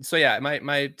 So yeah,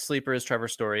 my sleeper is Trevor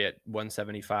Story at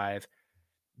 175.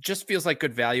 Just feels like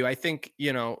good value. I think,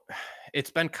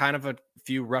 it's been kind of a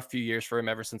rough few years for him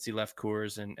ever since he left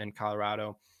Coors and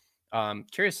Colorado.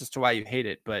 Curious as to why you hate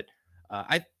it, but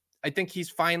I think he's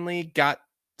finally got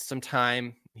some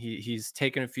time. He's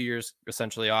taken a few years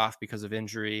essentially off because of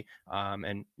injury,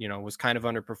 and was kind of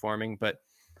underperforming. But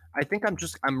I think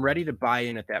I'm ready to buy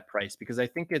in at that price because I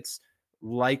think it's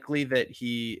likely that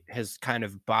he has kind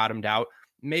of bottomed out.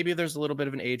 Maybe there's a little bit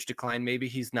of an age decline. Maybe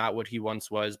he's not what he once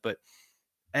was. But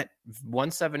at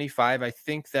 175, I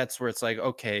think that's where it's like,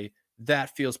 okay,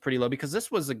 that feels pretty low because this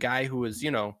was a guy who was,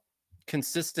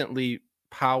 consistently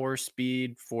power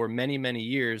speed for many, many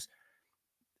years.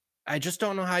 I just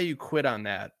don't know how you quit on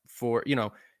that for,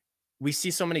 we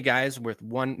see so many guys with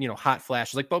one, hot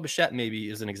flashes, like Bo Bichette maybe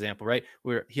is an example, right?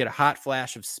 Where he had a hot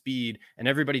flash of speed and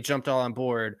everybody jumped all on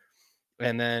board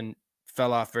and then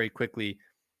fell off very quickly.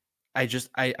 I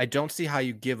don't see how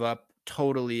you give up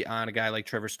totally on a guy like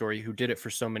Trevor Story who did it for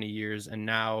so many years. And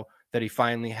now that he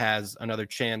finally has another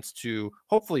chance to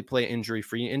hopefully play injury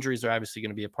free. Injuries are obviously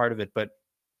going to be a part of it, but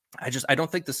I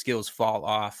don't think the skills fall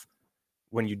off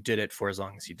when you did it for as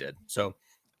long as you did. So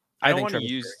I don't want to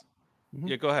use,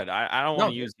 go ahead. I don't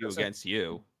want to use you against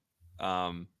you.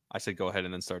 I said, go ahead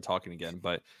and then start talking again,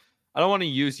 but I don't want to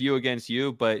use you against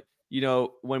you. But,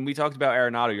 when we talked about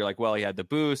Arenado, you're like, well, he had the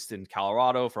boost in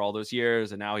Colorado for all those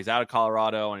years. And now he's out of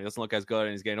Colorado and he doesn't look as good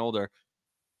and he's getting older.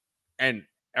 And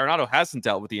Arenado hasn't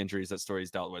dealt with the injuries that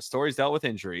Story's dealt with. Story's dealt with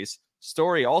injuries.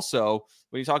 Story also,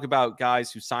 when you talk about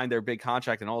guys who signed their big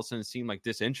contract and all of a sudden seem like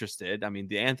disinterested, I mean,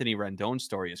 the Anthony Rendon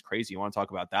story is crazy. You want to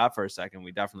talk about that for a second?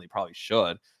 We definitely probably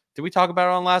should. Did we talk about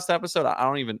it on last episode? I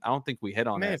don't think we hit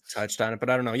on May it. have touched on it, but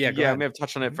I don't know. Yeah, go I ahead. may have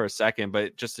touched on it for a second,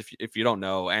 but just if you don't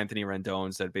know, Anthony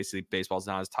Rendon said basically baseball's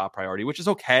not his top priority, which is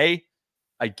okay,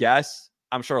 I guess.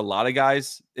 I'm sure a lot of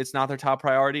guys, it's not their top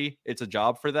priority. It's a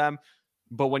job for them.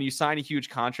 But when you sign a huge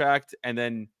contract and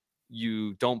then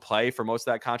you don't play for most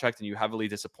of that contract and you heavily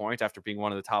disappoint after being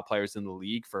one of the top players in the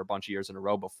league for a bunch of years in a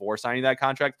row before signing that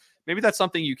contract, maybe that's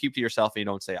something you keep to yourself and you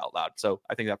don't say out loud. So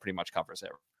I think that pretty much covers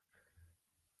it.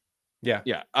 Yeah.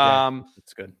 Yeah.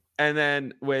 That's good. And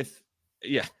then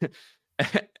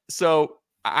so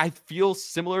I feel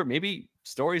similar. Maybe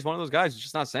Story's one of those guys who's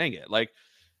just not saying it. Like,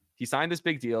 he signed this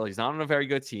big deal. He's not on a very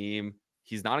good team.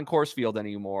 He's not in Coors Field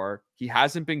anymore. He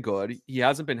hasn't been good. He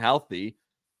hasn't been healthy.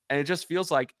 And it just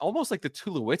feels like almost like the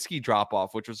Tulowitzki drop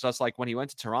off, which was just like when he went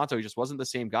to Toronto, he just wasn't the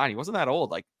same guy. And he wasn't that old.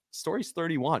 Like, Story's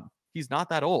 31. He's not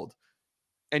that old.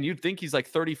 And you'd think he's like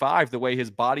 35 the way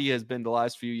his body has been the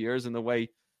last few years and the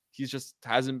way he's just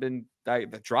hasn't been.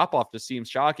 The drop off just seems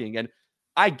shocking. And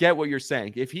I get what you're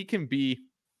saying. If he can be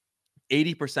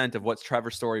 80% of what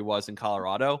Trevor Story was in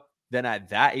Colorado, then at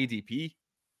that ADP,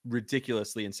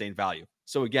 ridiculously insane value.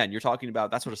 So again, you're talking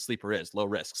about that's what a sleeper is, low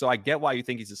risk. So I get why you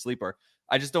think he's a sleeper.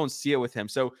 I just don't see it with him.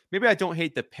 So maybe I don't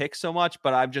hate the pick so much,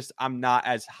 but I'm not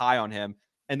as high on him.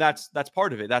 And that's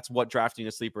part of it. That's what drafting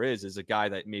a sleeper is a guy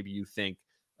that maybe you think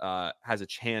has a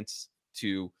chance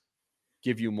to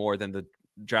give you more than the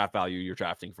draft value you're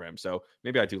drafting for him. So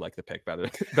maybe I do like the pick better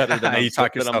than you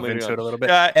talk yourself into it a little bit.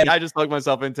 Yeah, I just talked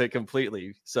myself into it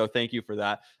completely. So thank you for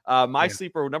that. My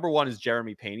sleeper number one is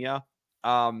Jeremy Pena.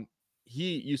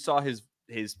 You saw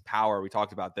his power. We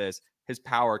talked about this. His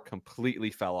power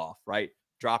completely fell off, right?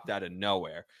 Dropped out of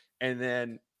nowhere. And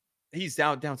then he's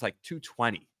down to like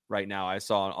 220 right now. I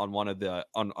saw on one of the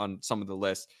on some of the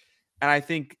lists. And I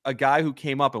think a guy who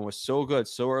came up and was so good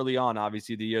so early on,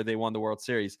 obviously the year they won the World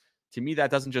Series, to me,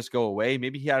 that doesn't just go away.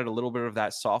 Maybe he had a little bit of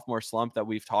that sophomore slump that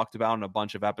we've talked about in a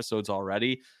bunch of episodes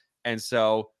already. And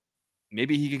so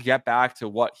maybe he could get back to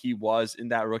what he was in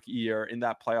that rookie year, in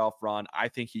that playoff run. I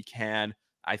think he can.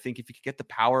 I think if he could get the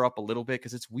power up a little bit,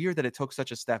 because it's weird that it took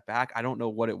such a step back. I don't know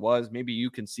what it was. Maybe you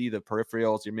can see the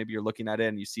peripherals, or maybe you're looking at it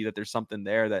and you see that there's something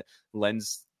there that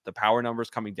lends the power numbers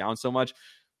coming down so much.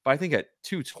 But I think at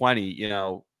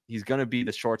 220, he's going to be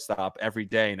the shortstop every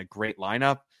day in a great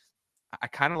lineup. I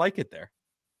kind of like it there.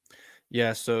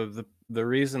 Yeah. So the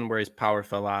reason where his power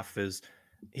fell off is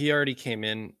he already came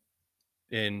in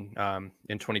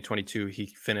 2022. He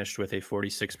finished with a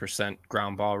 46%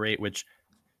 ground ball rate, which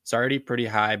is already pretty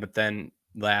high. But then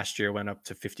last year went up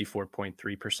to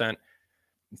 54.3%.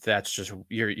 That's just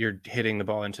you're hitting the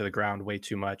ball into the ground way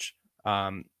too much.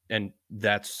 And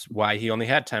that's why he only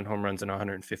had 10 home runs in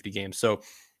 150 games. So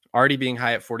already being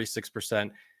high at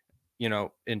 46%.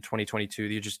 In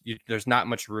 2022, there's not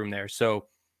much room there. So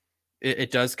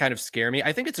it does kind of scare me.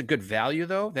 I think it's a good value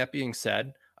though. That being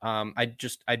said, I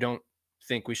don't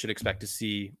think we should expect to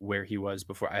see where he was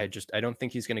before. I don't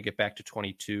think he's going to get back to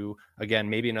 22 again.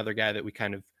 Maybe another guy that we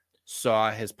kind of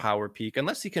saw his power peak,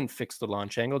 unless he can fix the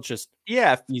launch angle. Just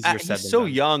easier said he's than so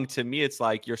done. young. To me, it's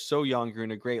like you're so young. You're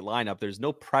in a great lineup. There's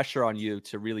no pressure on you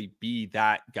to really be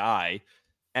that guy,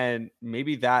 and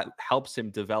maybe that helps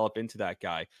him develop into that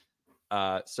guy.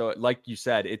 So like you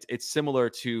said, it's similar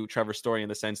to Trevor Story in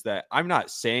the sense that I'm not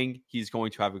saying he's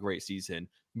going to have a great season,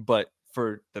 but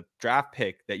for the draft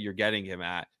pick that you're getting him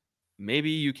at, maybe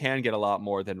you can get a lot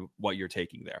more than what you're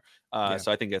taking there.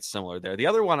 So I think it's similar there. The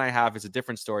other one I have is a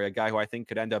different story, a guy who I think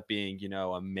could end up being,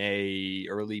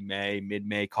 early May,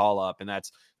 mid-May call up. And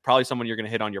that's probably someone you're going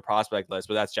to hit on your prospect list,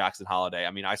 but that's Jackson Holliday.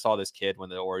 I mean, I saw this kid when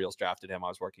the Orioles drafted him. I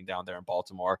was working down there in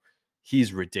Baltimore.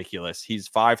 He's ridiculous. He's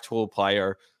 5-tool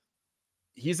player.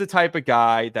 He's the type of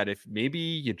guy that if maybe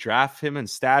you draft him and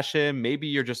stash him, maybe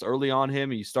you're just early on him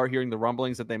and you start hearing the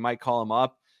rumblings that they might call him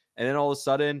up. And then all of a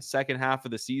sudden, second half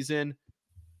of the season,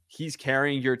 he's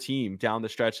carrying your team down the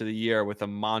stretch of the year with a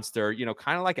monster,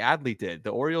 kind of like Adley did.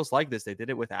 The Orioles like this. They did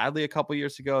it with Adley a couple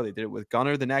years ago. They did it with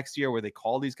Gunnar the next year where they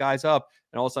call these guys up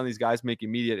and all of a sudden these guys make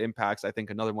immediate impacts. I think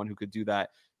another one who could do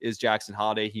that is Jackson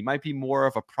Holliday. He might be more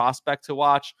of a prospect to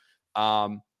watch,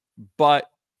 but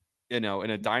in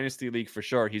a dynasty league, for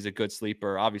sure, he's a good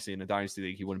sleeper. Obviously, in a dynasty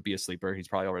league, he wouldn't be a sleeper. He's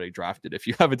probably already drafted if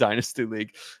you have a dynasty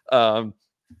league.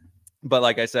 But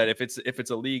like I said, if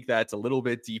it's a league that's a little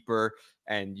bit deeper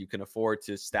and you can afford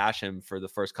to stash him for the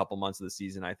first couple months of the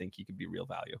season, I think he could be real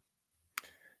value.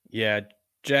 Yeah,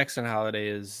 Jackson Holliday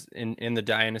is in the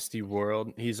dynasty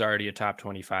world. He's already a top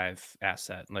 25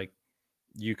 asset. Like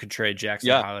you could trade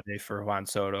Jackson Holliday for Juan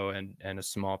Soto and a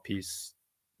small piece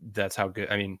that's how good.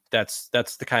 I mean, that's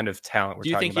the kind of talent we're Do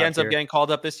you talking think he about ends here. up getting called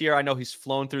up this year? I know he's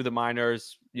flown through the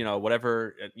minors,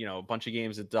 whatever, a bunch of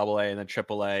games at AA and then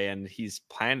AAA,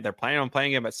 and they're planning on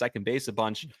playing him at second base a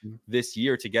bunch this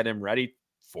year to get him ready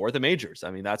for the majors.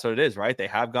 I mean, that's what it is, right? They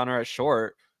have Gunnar at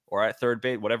short or at third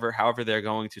base, however they're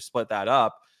going to split that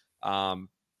up.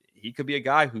 He could be a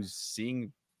guy who's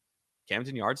seeing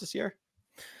Camden Yards this year.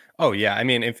 Oh yeah. I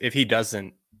mean, if he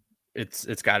doesn't,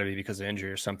 it's got to be because of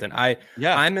injury or something.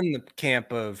 I'm in the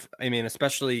camp of, I mean,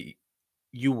 especially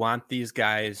you want these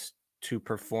guys to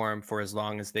perform for as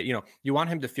long as they, you want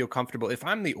him to feel comfortable. If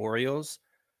I'm the Orioles,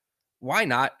 why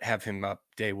not have him up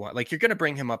day one? Like, you're going to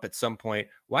bring him up at some point.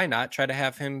 Why not try to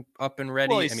have him up and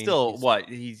ready? Well,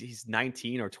 he's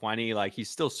 19 or 20. Like, he's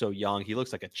still so young. He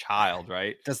looks like a child,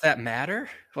 right? Does that matter?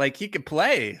 Like, he could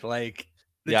play. Like,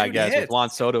 I guess with Juan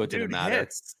Soto, it didn't matter.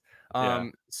 Hits.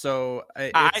 So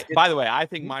by the way, I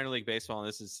think minor league baseball, and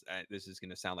this is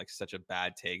going to sound like such a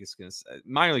bad take. It's going to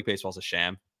minor league baseball is a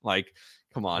sham. Like,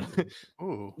 come on,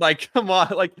 like, come on,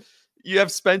 like, you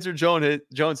have Spencer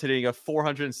Jones hitting a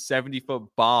 470-foot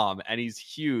bomb, and he's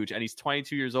huge, and he's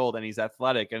 22 years old, and he's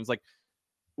athletic, and it's like,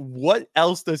 what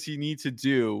else does he need to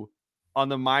do on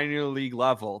the minor league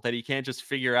level that he can't just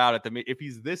figure out if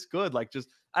he's this good? Like, just,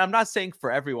 I'm not saying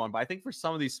for everyone, but I think for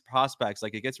some of these prospects,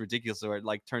 like, it gets ridiculous where it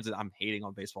like turns it. I'm hating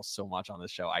on baseball so much on this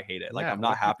show. I hate it. Like, I'm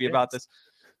not happy about this.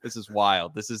 This is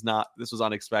wild. This was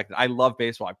unexpected. I love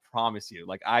baseball. I promise you.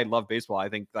 Like, I love baseball. I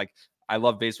think, like, I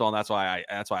love baseball, and that's why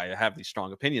I have these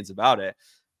strong opinions about it.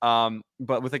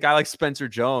 But with a guy like Spencer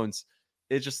Jones,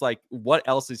 it's just like, what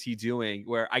else is he doing?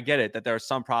 Where I get it that there are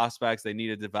some prospects they need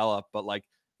to develop, but like,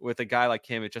 with a guy like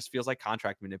him, it just feels like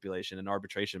contract manipulation and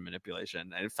arbitration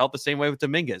manipulation. And it felt the same way with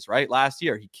Dominguez, right? Last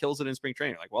year, he kills it in spring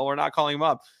training. Like, well, we're not calling him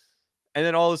up. And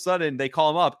then all of a sudden they call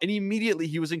him up, and immediately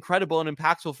he was incredible and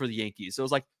impactful for the Yankees. So it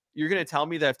was like, you're going to tell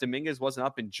me that if Dominguez wasn't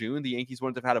up in June, the Yankees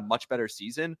wouldn't have had a much better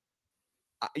season?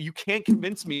 You can't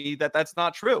convince me that that's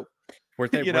not true. Were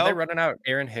they running out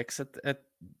Aaron Hicks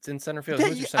in center field?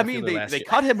 They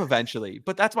cut him eventually,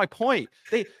 but that's my point.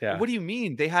 What do you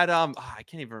mean? They had I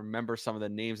can't even remember some of the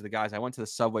names of the guys. I went to the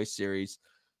Subway Series,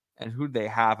 and who'd they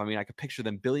have? I mean, I could picture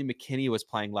them. Billy McKinney was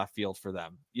playing left field for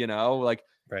them. Like,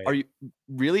 right. Are you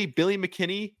really? Billy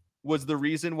McKinney was the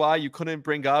reason why you couldn't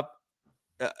bring up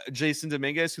Jason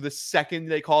Dominguez, who the second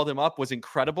they called him up was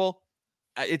incredible.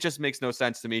 It just makes no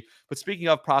sense to me. But speaking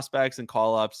of prospects and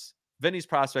call-ups, Vinny's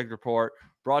Prospect Report,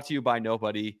 brought to you by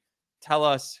nobody. Tell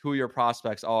us who your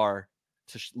prospects are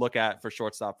to look at for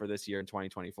shortstop for this year in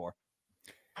 2024.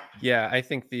 Yeah, I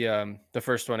think the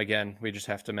first one, again, we just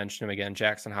have to mention him again,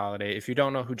 Jackson Holliday. If you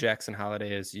don't know who Jackson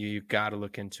Holliday is, you got to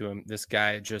look into him. This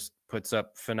guy just puts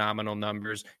up phenomenal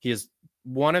numbers. He is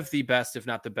one of the best, if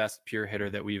not the best, pure hitter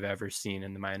that we've ever seen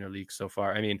in the minor league so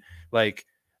far. I mean, like,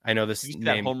 I know this name.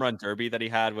 That home run derby that he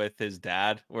had with his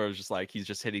dad, where it was just like he's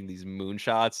just hitting these moon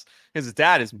shots. His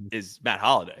dad is Matt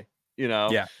Holliday,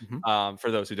 Yeah.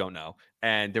 For those who don't know.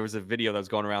 And there was a video that was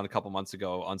going around a couple months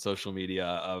ago on social media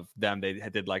of them. They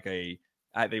did like they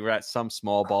were at some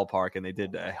small ballpark, and they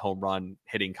did a home run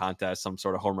hitting contest, some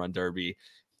sort of home run derby.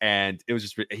 And it was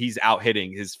just, he's out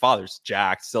hitting. His father's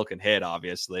jacked, still can hit,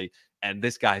 obviously. And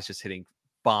this guy's just hitting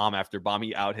bomb after bomb.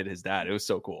 He out hit his dad. It was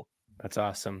so cool. That's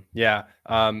awesome. Yeah.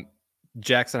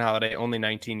 Jackson Holliday, only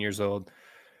 19 years old,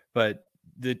 but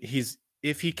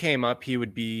if he came up, he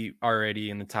would be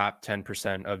already in the top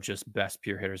 10% of just best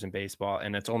pure hitters in baseball.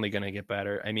 And it's only going to get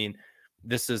better. I mean,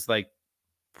 this is like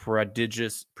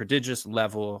prodigious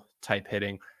level type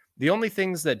hitting. The only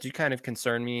things that do kind of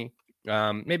concern me,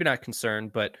 maybe not concern,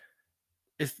 but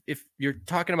if you're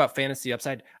talking about fantasy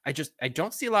upside, I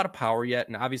don't see a lot of power yet.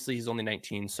 And obviously he's only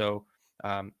 19. So,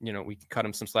 we can cut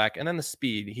him some slack. And then the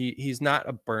speed, he's not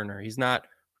a burner. He's not,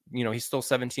 he's still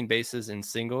 17 bases in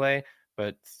single A,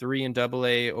 but 3 in double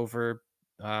A over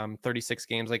 36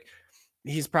 games. Like,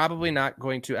 he's probably not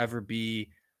going to ever be,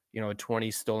 a 20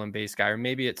 stolen base guy, or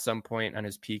maybe at some point on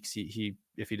his peaks,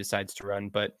 if he decides to run,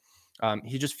 but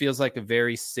he just feels like a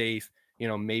very safe,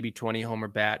 maybe 20 homer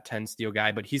bat, 10 steal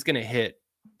guy, but he's going to hit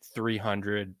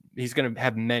 300. He's going to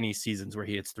have many seasons where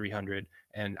he hits 300.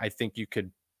 And I think you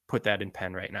could put that in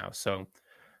pen right now. So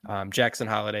Jackson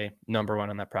Holliday, number 1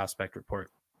 on that prospect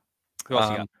report. Who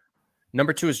else you got?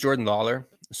 Number 2 is Jordan Lawler.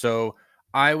 So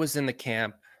I was in the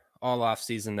camp all off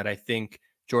season that I think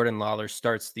Jordan Lawler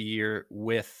starts the year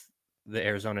with the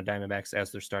Arizona Diamondbacks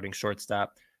as their starting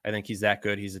shortstop. I think he's that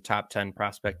good. He's a top 10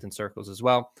 prospect in circles as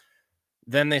well.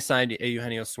 Then they signed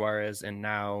Eugenio Suarez, and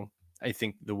now I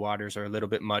think the waters are a little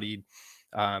bit muddied.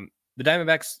 The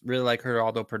Diamondbacks really like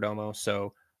Geraldo Perdomo,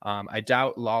 so I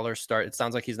doubt Lawler start. It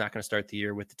sounds like he's not going to start the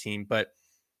year with the team, but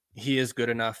he is good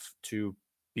enough to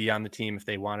be on the team if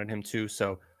they wanted him to.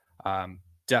 So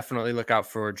definitely look out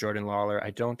for Jordan Lawler.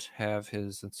 I don't have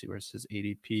his, let's see, where's his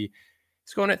ADP?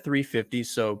 He's going at 350.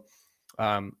 So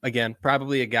again,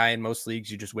 probably a guy in most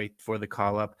leagues, you just wait for the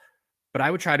call up. But I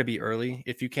would try to be early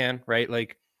if you can, right?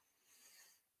 Like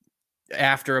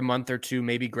after a month or two,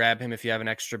 maybe grab him if you have an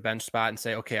extra bench spot and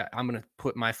say, okay, I'm going to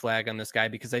put my flag on this guy,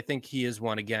 because I think he is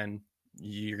one, again,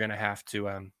 you're going to have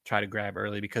to try to grab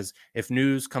early, because if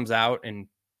news comes out and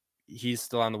he's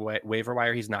still on the waiver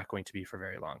wire, he's not going to be for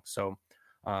very long. So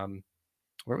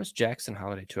where was Jackson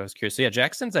Holiday too? I was curious. So yeah,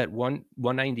 Jackson's at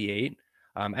 198.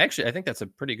 Actually, I think that's a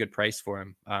pretty good price for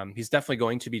him. He's definitely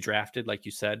going to be drafted, like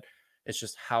you said. It's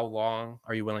just how long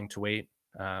are you willing to wait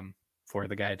for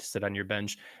the guy to sit on your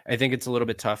bench? I think it's a little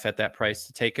bit tough at that price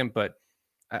to take him, but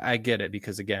I get it,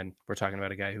 because again, we're talking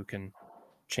about a guy who can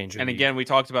change your And league. again, we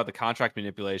talked about the contract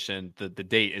manipulation. The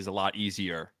date is a lot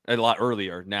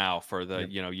earlier now for the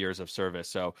years of service.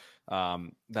 So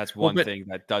that's one thing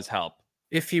that does help.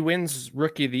 If he wins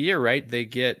Rookie of the Year, right, they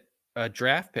get a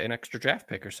draft pick, an extra draft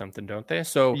pick or something, don't they?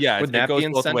 So yeah, would that it goes be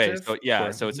both ways. incentive?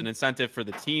 So so it's an incentive for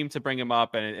the team to bring him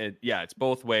up, and it's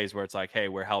both ways, where it's like, hey,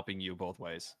 we're helping you both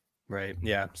ways. Right.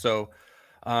 Yeah. So,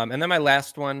 and then my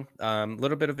last one, a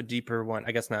little bit of a deeper one.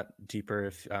 I guess not deeper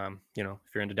if if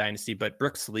you're into Dynasty, but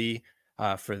Brooks Lee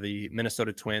for the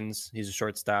Minnesota Twins. He's a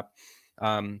shortstop,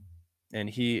 and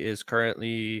he is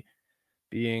currently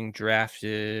being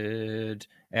drafted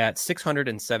at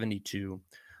 672.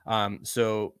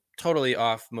 So totally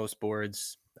off most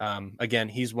boards. Again,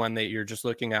 he's one that you're just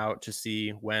looking out to see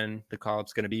when the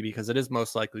call-up's going to be, because it is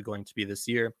most likely going to be this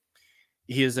year.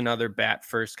 He is another bat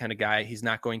first kind of guy. He's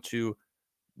not going to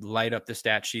light up the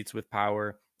stat sheets with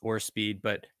power or speed,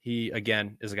 but he,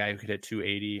 again, is a guy who could hit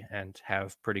 280 and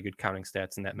have pretty good counting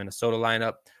stats in that Minnesota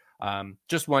lineup.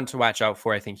 Just one to watch out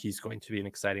for. I think he's going to be an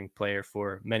exciting player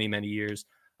for many, many years.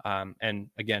 And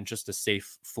again, just a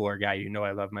safe floor guy.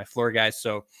 I love my floor guys.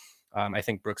 So I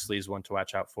think Brooks Lee is one to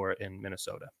watch out for in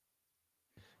Minnesota.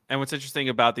 And what's interesting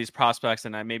about these prospects,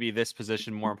 and maybe this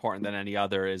position more important than any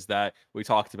other, is that we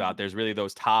talked about there's really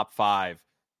those top 5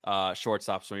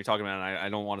 shortstops. When you're talking about, I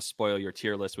don't want to spoil your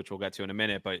tier list, which we'll get to in a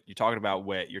minute, but you're talking about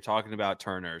Witt, you're talking about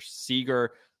Turner,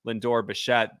 Seager, Lindor,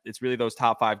 Bichette. It's really those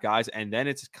top 5 guys, and then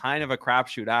it's kind of a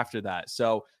crapshoot after that.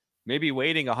 So maybe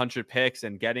waiting 100 picks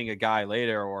and getting a guy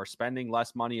later, or spending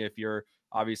less money if you're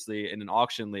obviously in an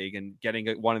auction league and getting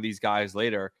one of these guys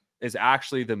later, is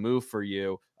actually the move for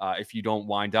you if you don't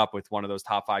wind up with one of those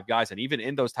top 5 guys. And even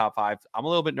in those top 5, I'm a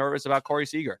little bit nervous about Corey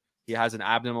Seager. He has an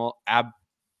abdominal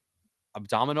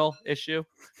issue.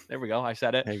 There we go. I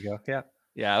said it. There you go. Yeah.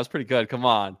 Yeah, that was pretty good. Come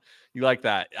on. You like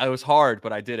that. It was hard,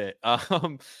 but I did it.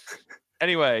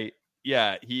 Anyway,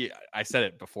 yeah, I said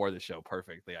it before the show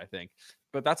perfectly, I think.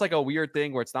 But that's like a weird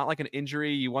thing where it's not like an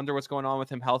injury. You wonder what's going on with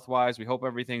him health-wise. We hope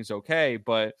everything's okay,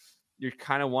 but you're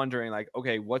kind of wondering, like,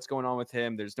 okay, what's going on with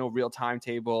him? There's no real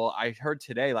timetable. I heard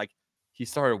today, like, he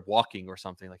started walking or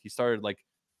something. Like, he started, like,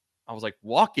 I was like,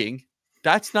 walking?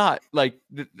 That's not, like,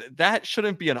 that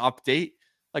shouldn't be an update.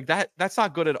 Like, that's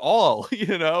not good at all,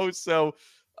 So,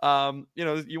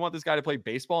 you want this guy to play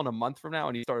baseball in a month from now,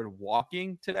 and he started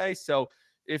walking today. So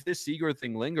if this Seager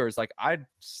thing lingers, like, I'd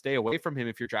stay away from him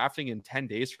if you're drafting in 10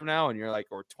 days from now and you're like,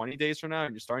 or 20 days from now,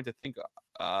 and you're starting to think,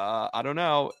 I don't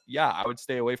know. Yeah, I would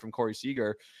stay away from Corey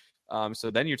Seager.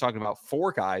 So then you're talking about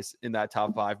 4 guys in that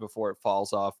top 5 before it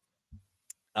falls off.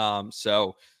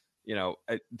 So,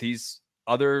 these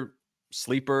other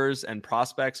sleepers and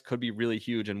prospects could be really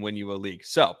huge and win you a league.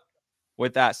 So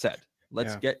with that said,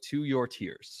 let's get to your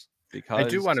tiers, because I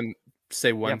do want to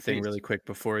say one thing please. really quick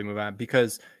before we move on,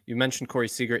 because you mentioned Corey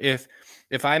Seager. If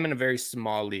I'm in a very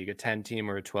small league, a 10 team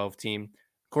or a 12 team,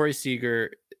 Corey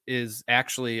Seager is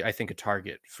actually, I think, a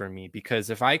target for me, because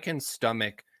if I can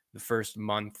stomach the first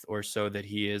month or so that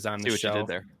he is on the shelf,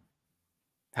 there.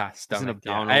 Stomach.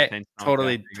 I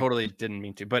totally didn't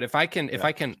mean to, but if I can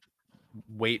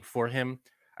wait for him,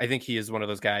 I think he is one of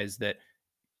those guys that,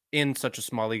 in such a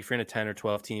small league, if you're in a 10 or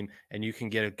 12 team and you can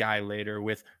get a guy later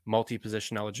with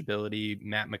multi-position eligibility,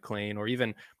 Matt McClain, or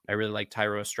even I really like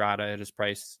Tyro Estrada at his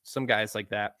price, some guys like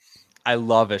that. I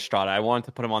love Estrada. I wanted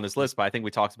to put him on this list, but I think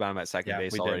we talked about him at second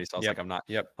base already. So I was like, I'm not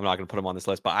going to put him on this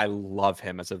list, but I love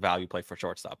him as a value play for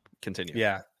shortstop. Continue.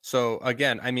 Yeah. So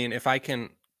again, I mean, if I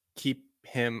can keep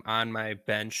him on my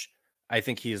bench, I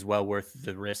think he is well worth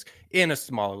the risk in a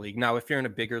smaller league. Now, if you're in a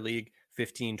bigger league,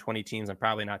 15, 20 teams, I'm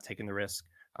probably not taking the risk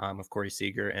of Corey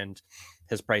Seager and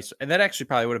his price. And that actually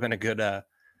probably would have been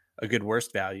a good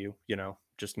worst value,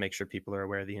 just to make sure people are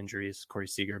aware of the injuries, Corey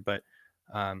Seager. But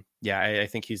I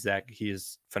think he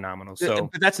is phenomenal. So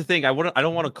but that's the thing. I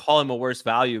don't want to call him a worse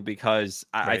value because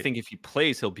I Right. think if he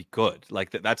plays, he'll be good.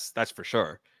 Like that's for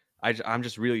sure. I'm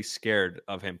just really scared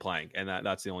of him playing, and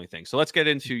that's the only thing. So let's get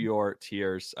into your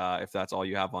tiers, if that's all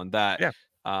you have on that. Yeah.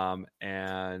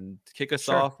 And kick us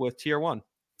Sure. off with tier 1.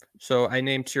 So I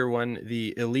named tier 1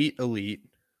 the elite,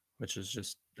 which is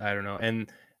just, I don't know.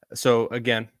 And so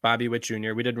again, Bobby Witt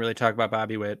Jr. We didn't really talk about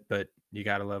Bobby Witt, but you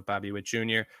gotta love Bobby Witt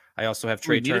Jr. I also have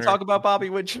Trey We need Turner. to talk about Bobby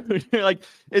Witt Jr. Like,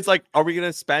 it's like, are we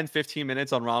gonna spend 15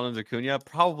 minutes on Ronald Acuna?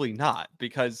 Probably not,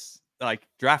 because like,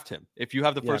 draft him. If you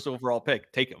have the first overall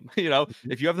pick, take him.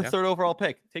 If you have the third overall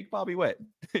pick, take Bobby Witt.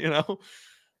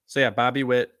 So yeah, Bobby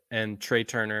Witt and Trey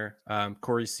Turner,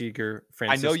 Corey Seager,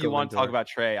 Francisco I know you want to Lindor. talk about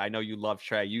Trey. I know you love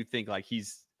Trey. You think like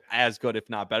he's as good, if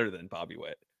not better, than Bobby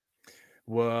Witt.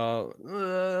 Well,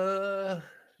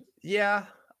 yeah,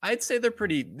 I'd say they're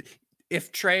pretty.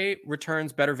 If Trey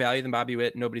returns better value than Bobby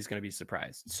Witt, nobody's going to be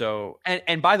surprised. So,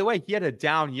 and by the way, he had a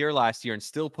down year last year and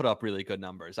still put up really good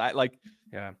numbers. And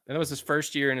it was his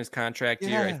first year in his contract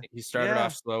year. I think he started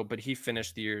off slow, but he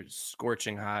finished the year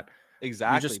scorching hot.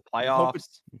 Exactly.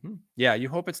 Playoffs. You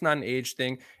hope it's not an age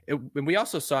thing. And we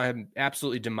also saw him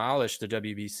absolutely demolish the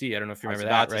WBC. I don't know if you remember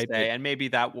that, right? And maybe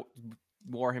that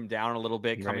wore him down a little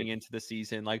bit coming into the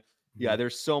season.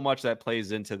 There's so much that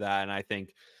plays into that. And I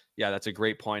think, that's a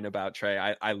great point about Trey.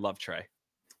 I love Trey.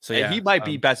 So and he might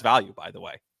be best value, by the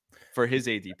way, for his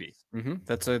ADP.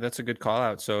 That's a good call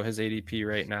out. So his ADP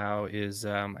right now is,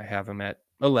 I have him at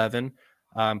 11.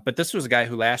 But this was a guy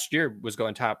who last year was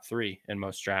going top 3 in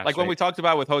most drafts. Like when we talked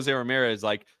about with Jose Ramirez,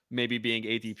 like maybe being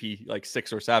ADP like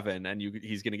 6 or 7, and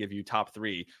he's going to give you top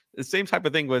 3. The same type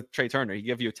of thing with Trey Turner. He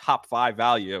give you a top 5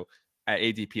 value at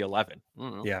ADP 11.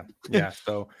 Yeah.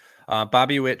 So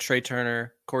Bobby Witt, Trey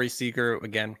Turner, Corey Seager,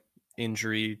 again,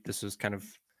 injury. This is kind of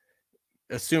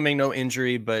assuming no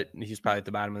injury, but he's probably at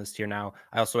the bottom of this tier now.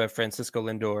 I also have Francisco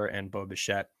Lindor and Bo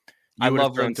Bichette. I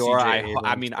love Lindor.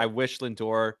 I wish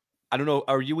Lindor. I don't know.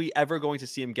 Are we ever going to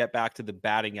see him get back to the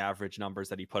batting average numbers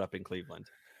that he put up in Cleveland?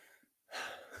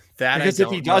 Because if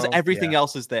he does, everything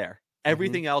else is there.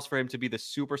 Everything else for him to be the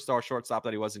superstar shortstop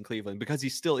that he was in Cleveland, because he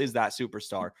still is that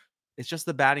superstar. It's just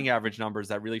the batting average numbers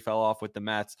that really fell off with the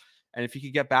Mets. And if he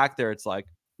could get back there, it's like,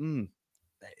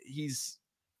 he's,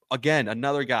 again,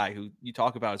 another guy who you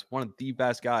talk about as one of the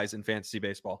best guys in fantasy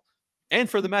baseball and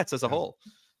for the Mets as a whole.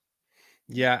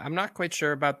 Yeah, I'm not quite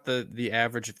sure about the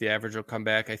average, if the average will come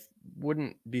back. I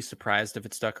wouldn't be surprised if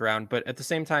it stuck around. But at the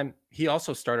same time, he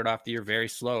also started off the year very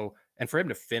slow. And for him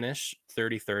to finish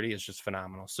 30-30 is just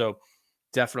phenomenal. So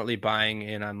definitely buying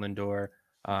in on Lindor.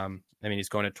 He's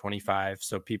going at 25.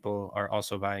 So people are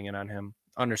also buying in on him.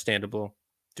 Understandable.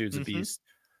 Dude's a beast.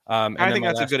 I think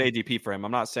that's a good ADP for him.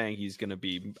 I'm not saying he's going to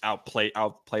be outplay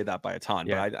that by a ton.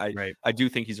 But I do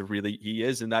think he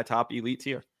is in that top elite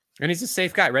tier. And he's a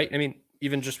safe guy, right? I mean,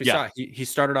 even just we saw he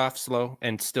started off slow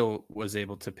and still was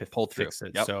able to fix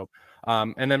it. Yep. So,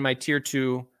 and then my tier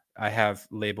 2, I have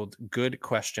labeled good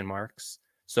question marks.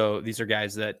 So these are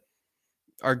guys that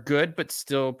are good, but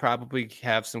still probably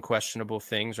have some questionable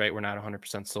things, right? We're not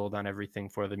 100% sold on everything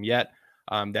for them yet.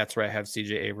 That's where I have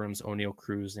CJ Abrams, O'Neal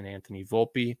Cruz, and Anthony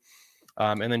Volpe.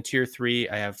 And then tier 3,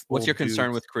 I have. What's your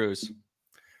concern with Cruz?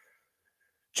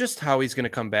 Just how he's going to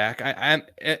come back.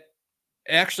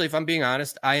 Actually, if I'm being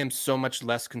honest, I am so much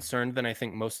less concerned than I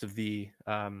think most of the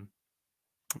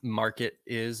market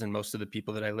is, and most of the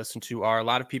people that I listen to are. A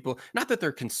lot of people, not that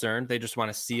they're concerned, they just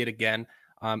want to see it again.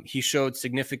 He showed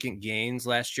significant gains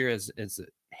last year as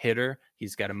a hitter.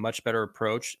 He's got a much better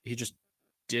approach. He just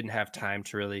didn't have time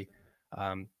to really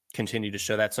continue to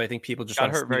show that. So I think people just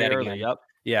want to see that again. Yep.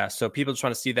 Yeah, so people just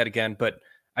want to see that again. But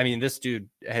I mean, this dude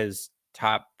has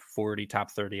top 40,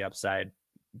 top 30 upside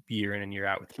year in and year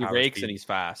out with he rakes and he's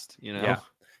fast, Yeah.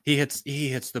 He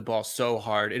hits the ball so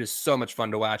hard. It is so much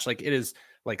fun to watch. Like, it is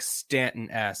like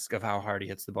Stanton-esque of how hard he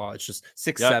hits the ball. It's just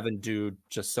 6'7" dude,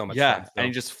 just so much fun. And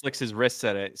he just flicks his wrists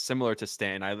at it, similar to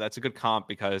Stanton. That's a good comp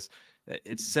because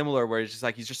it's similar where it's just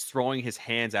like he's just throwing his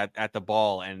hands at the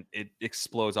ball and it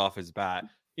explodes off his bat.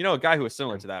 A guy who was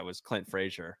similar to that was Clint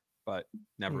Frazier, but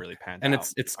never really panned out.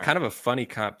 And it's kind of a funny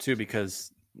comp too,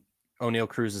 because O'Neal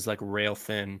Cruz is like rail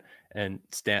thin and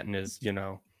Stanton is,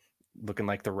 looking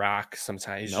like the Rock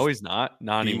sometimes. He's not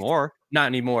anymore. Not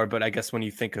anymore, but I guess when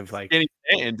you think of like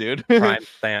Stanton, dude. prime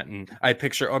Stanton, I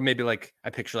picture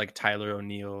like Tyler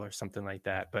O'Neill or something like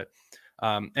that. But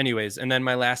anyways, and then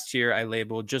my last tier I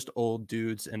labeled just old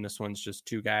dudes, and this one's just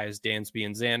 2 guys, Dansby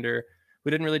and Xander. We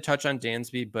didn't really touch on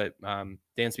Dansby, but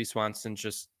Dansby Swanson,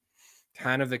 just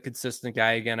kind of the consistent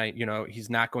guy again. He's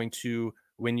not going to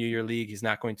win you your league. He's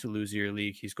not going to lose you your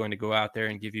league. He's going to go out there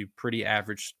and give you pretty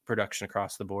average production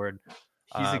across the board.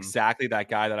 He's exactly that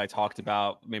guy that I talked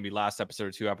about maybe last episode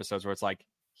or 2 episodes where it's like,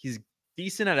 he's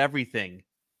decent at everything.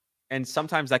 And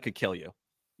sometimes that could kill you,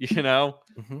 you know?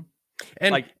 Mm-hmm.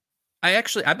 And like,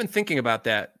 I've been thinking about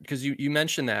that because you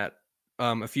mentioned that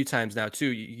a few times now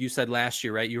too. You said last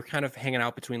year, right? You were kind of hanging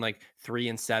out between like 3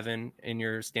 and 7 in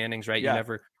your standings, right? Yeah. You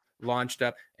never launched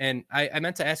up. And I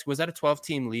meant to ask, was that a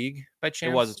 12-team league by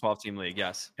chance? It was a 12-team league,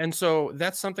 yes. And so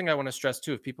that's something I want to stress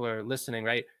too, if people are listening,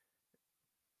 right?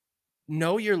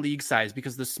 Know your league size,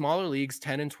 because the smaller leagues,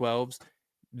 10 and 12s,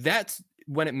 that's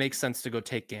when it makes sense to go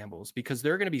take gambles, because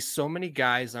there are going to be so many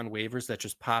guys on waivers that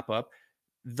just pop up.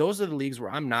 Those are the leagues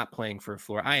where I'm not playing for a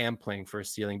floor. I am playing for a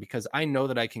ceiling, because I know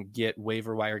that I can get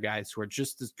waiver wire guys who are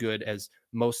just as good as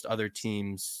most other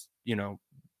teams,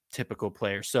 typical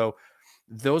players. So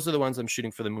those are the ones I'm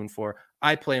shooting for the moon for.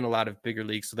 I play in a lot of bigger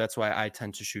leagues, so that's why I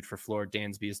tend to shoot for floor.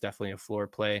 Dansby is definitely a floor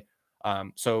play.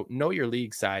 So know your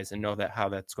league size and know that how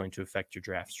that's going to affect your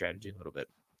draft strategy a little bit.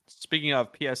 Speaking of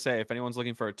PSA, if anyone's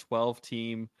looking for a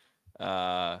 12-team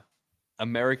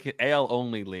American AL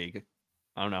only league,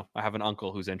 I don't know. I have an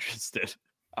uncle who's interested.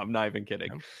 I'm not even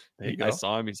kidding. I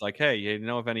saw him. He's like, hey, you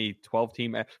know of any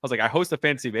 12-team? I was like, I host a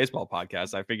fantasy baseball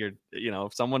podcast. I figured,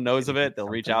 if someone knows of it, they'll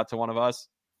reach out to one of us.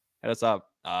 Hit us up.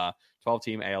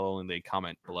 12-team AL only league.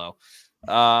 Comment below.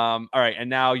 All right. And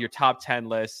now your top 10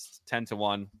 list,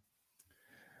 10-1.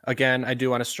 Again, I do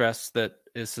want to stress that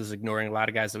this is ignoring a lot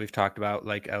of guys that we've talked about,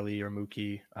 like Ellie or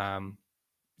Mookie,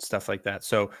 stuff like that.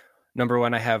 So number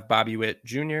 1, I have Bobby Witt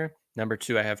Jr. Number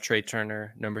 2, I have Trey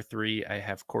Turner. Number 3, I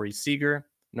have Corey Seager.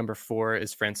 Number 4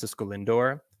 is Francisco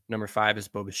Lindor. Number 5 is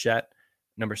Bo Bichette.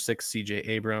 Number 6, CJ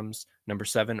Abrams. Number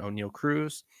 7, O'Neal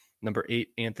Cruz. Number 8,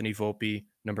 Anthony Volpe.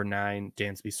 Number 9,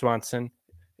 Dansby Swanson.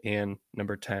 And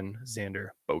number 10, Xander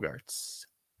Bogaerts.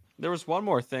 There was one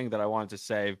more thing that I wanted to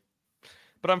say,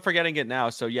 but I'm forgetting it now.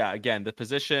 So yeah, again, the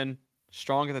position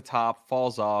strong at the top,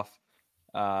 falls off.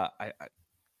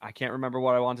 I can't remember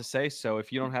what I want to say. So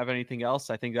if you don't have anything else,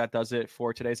 I think that does it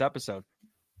for today's episode.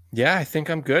 Yeah, I think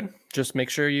I'm good. Just make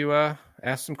sure you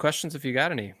ask some questions if you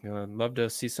got any. I'd love to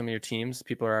see some of your teams.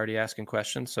 People are already asking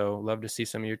questions, so love to see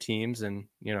some of your teams and,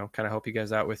 kind of help you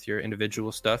guys out with your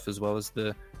individual stuff as well as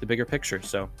the bigger picture.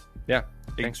 So yeah,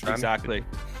 thanks, Rami. Exactly.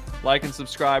 Like and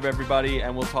subscribe, everybody,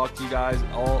 and we'll talk to you guys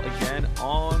all again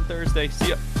on Thursday. See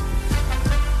ya.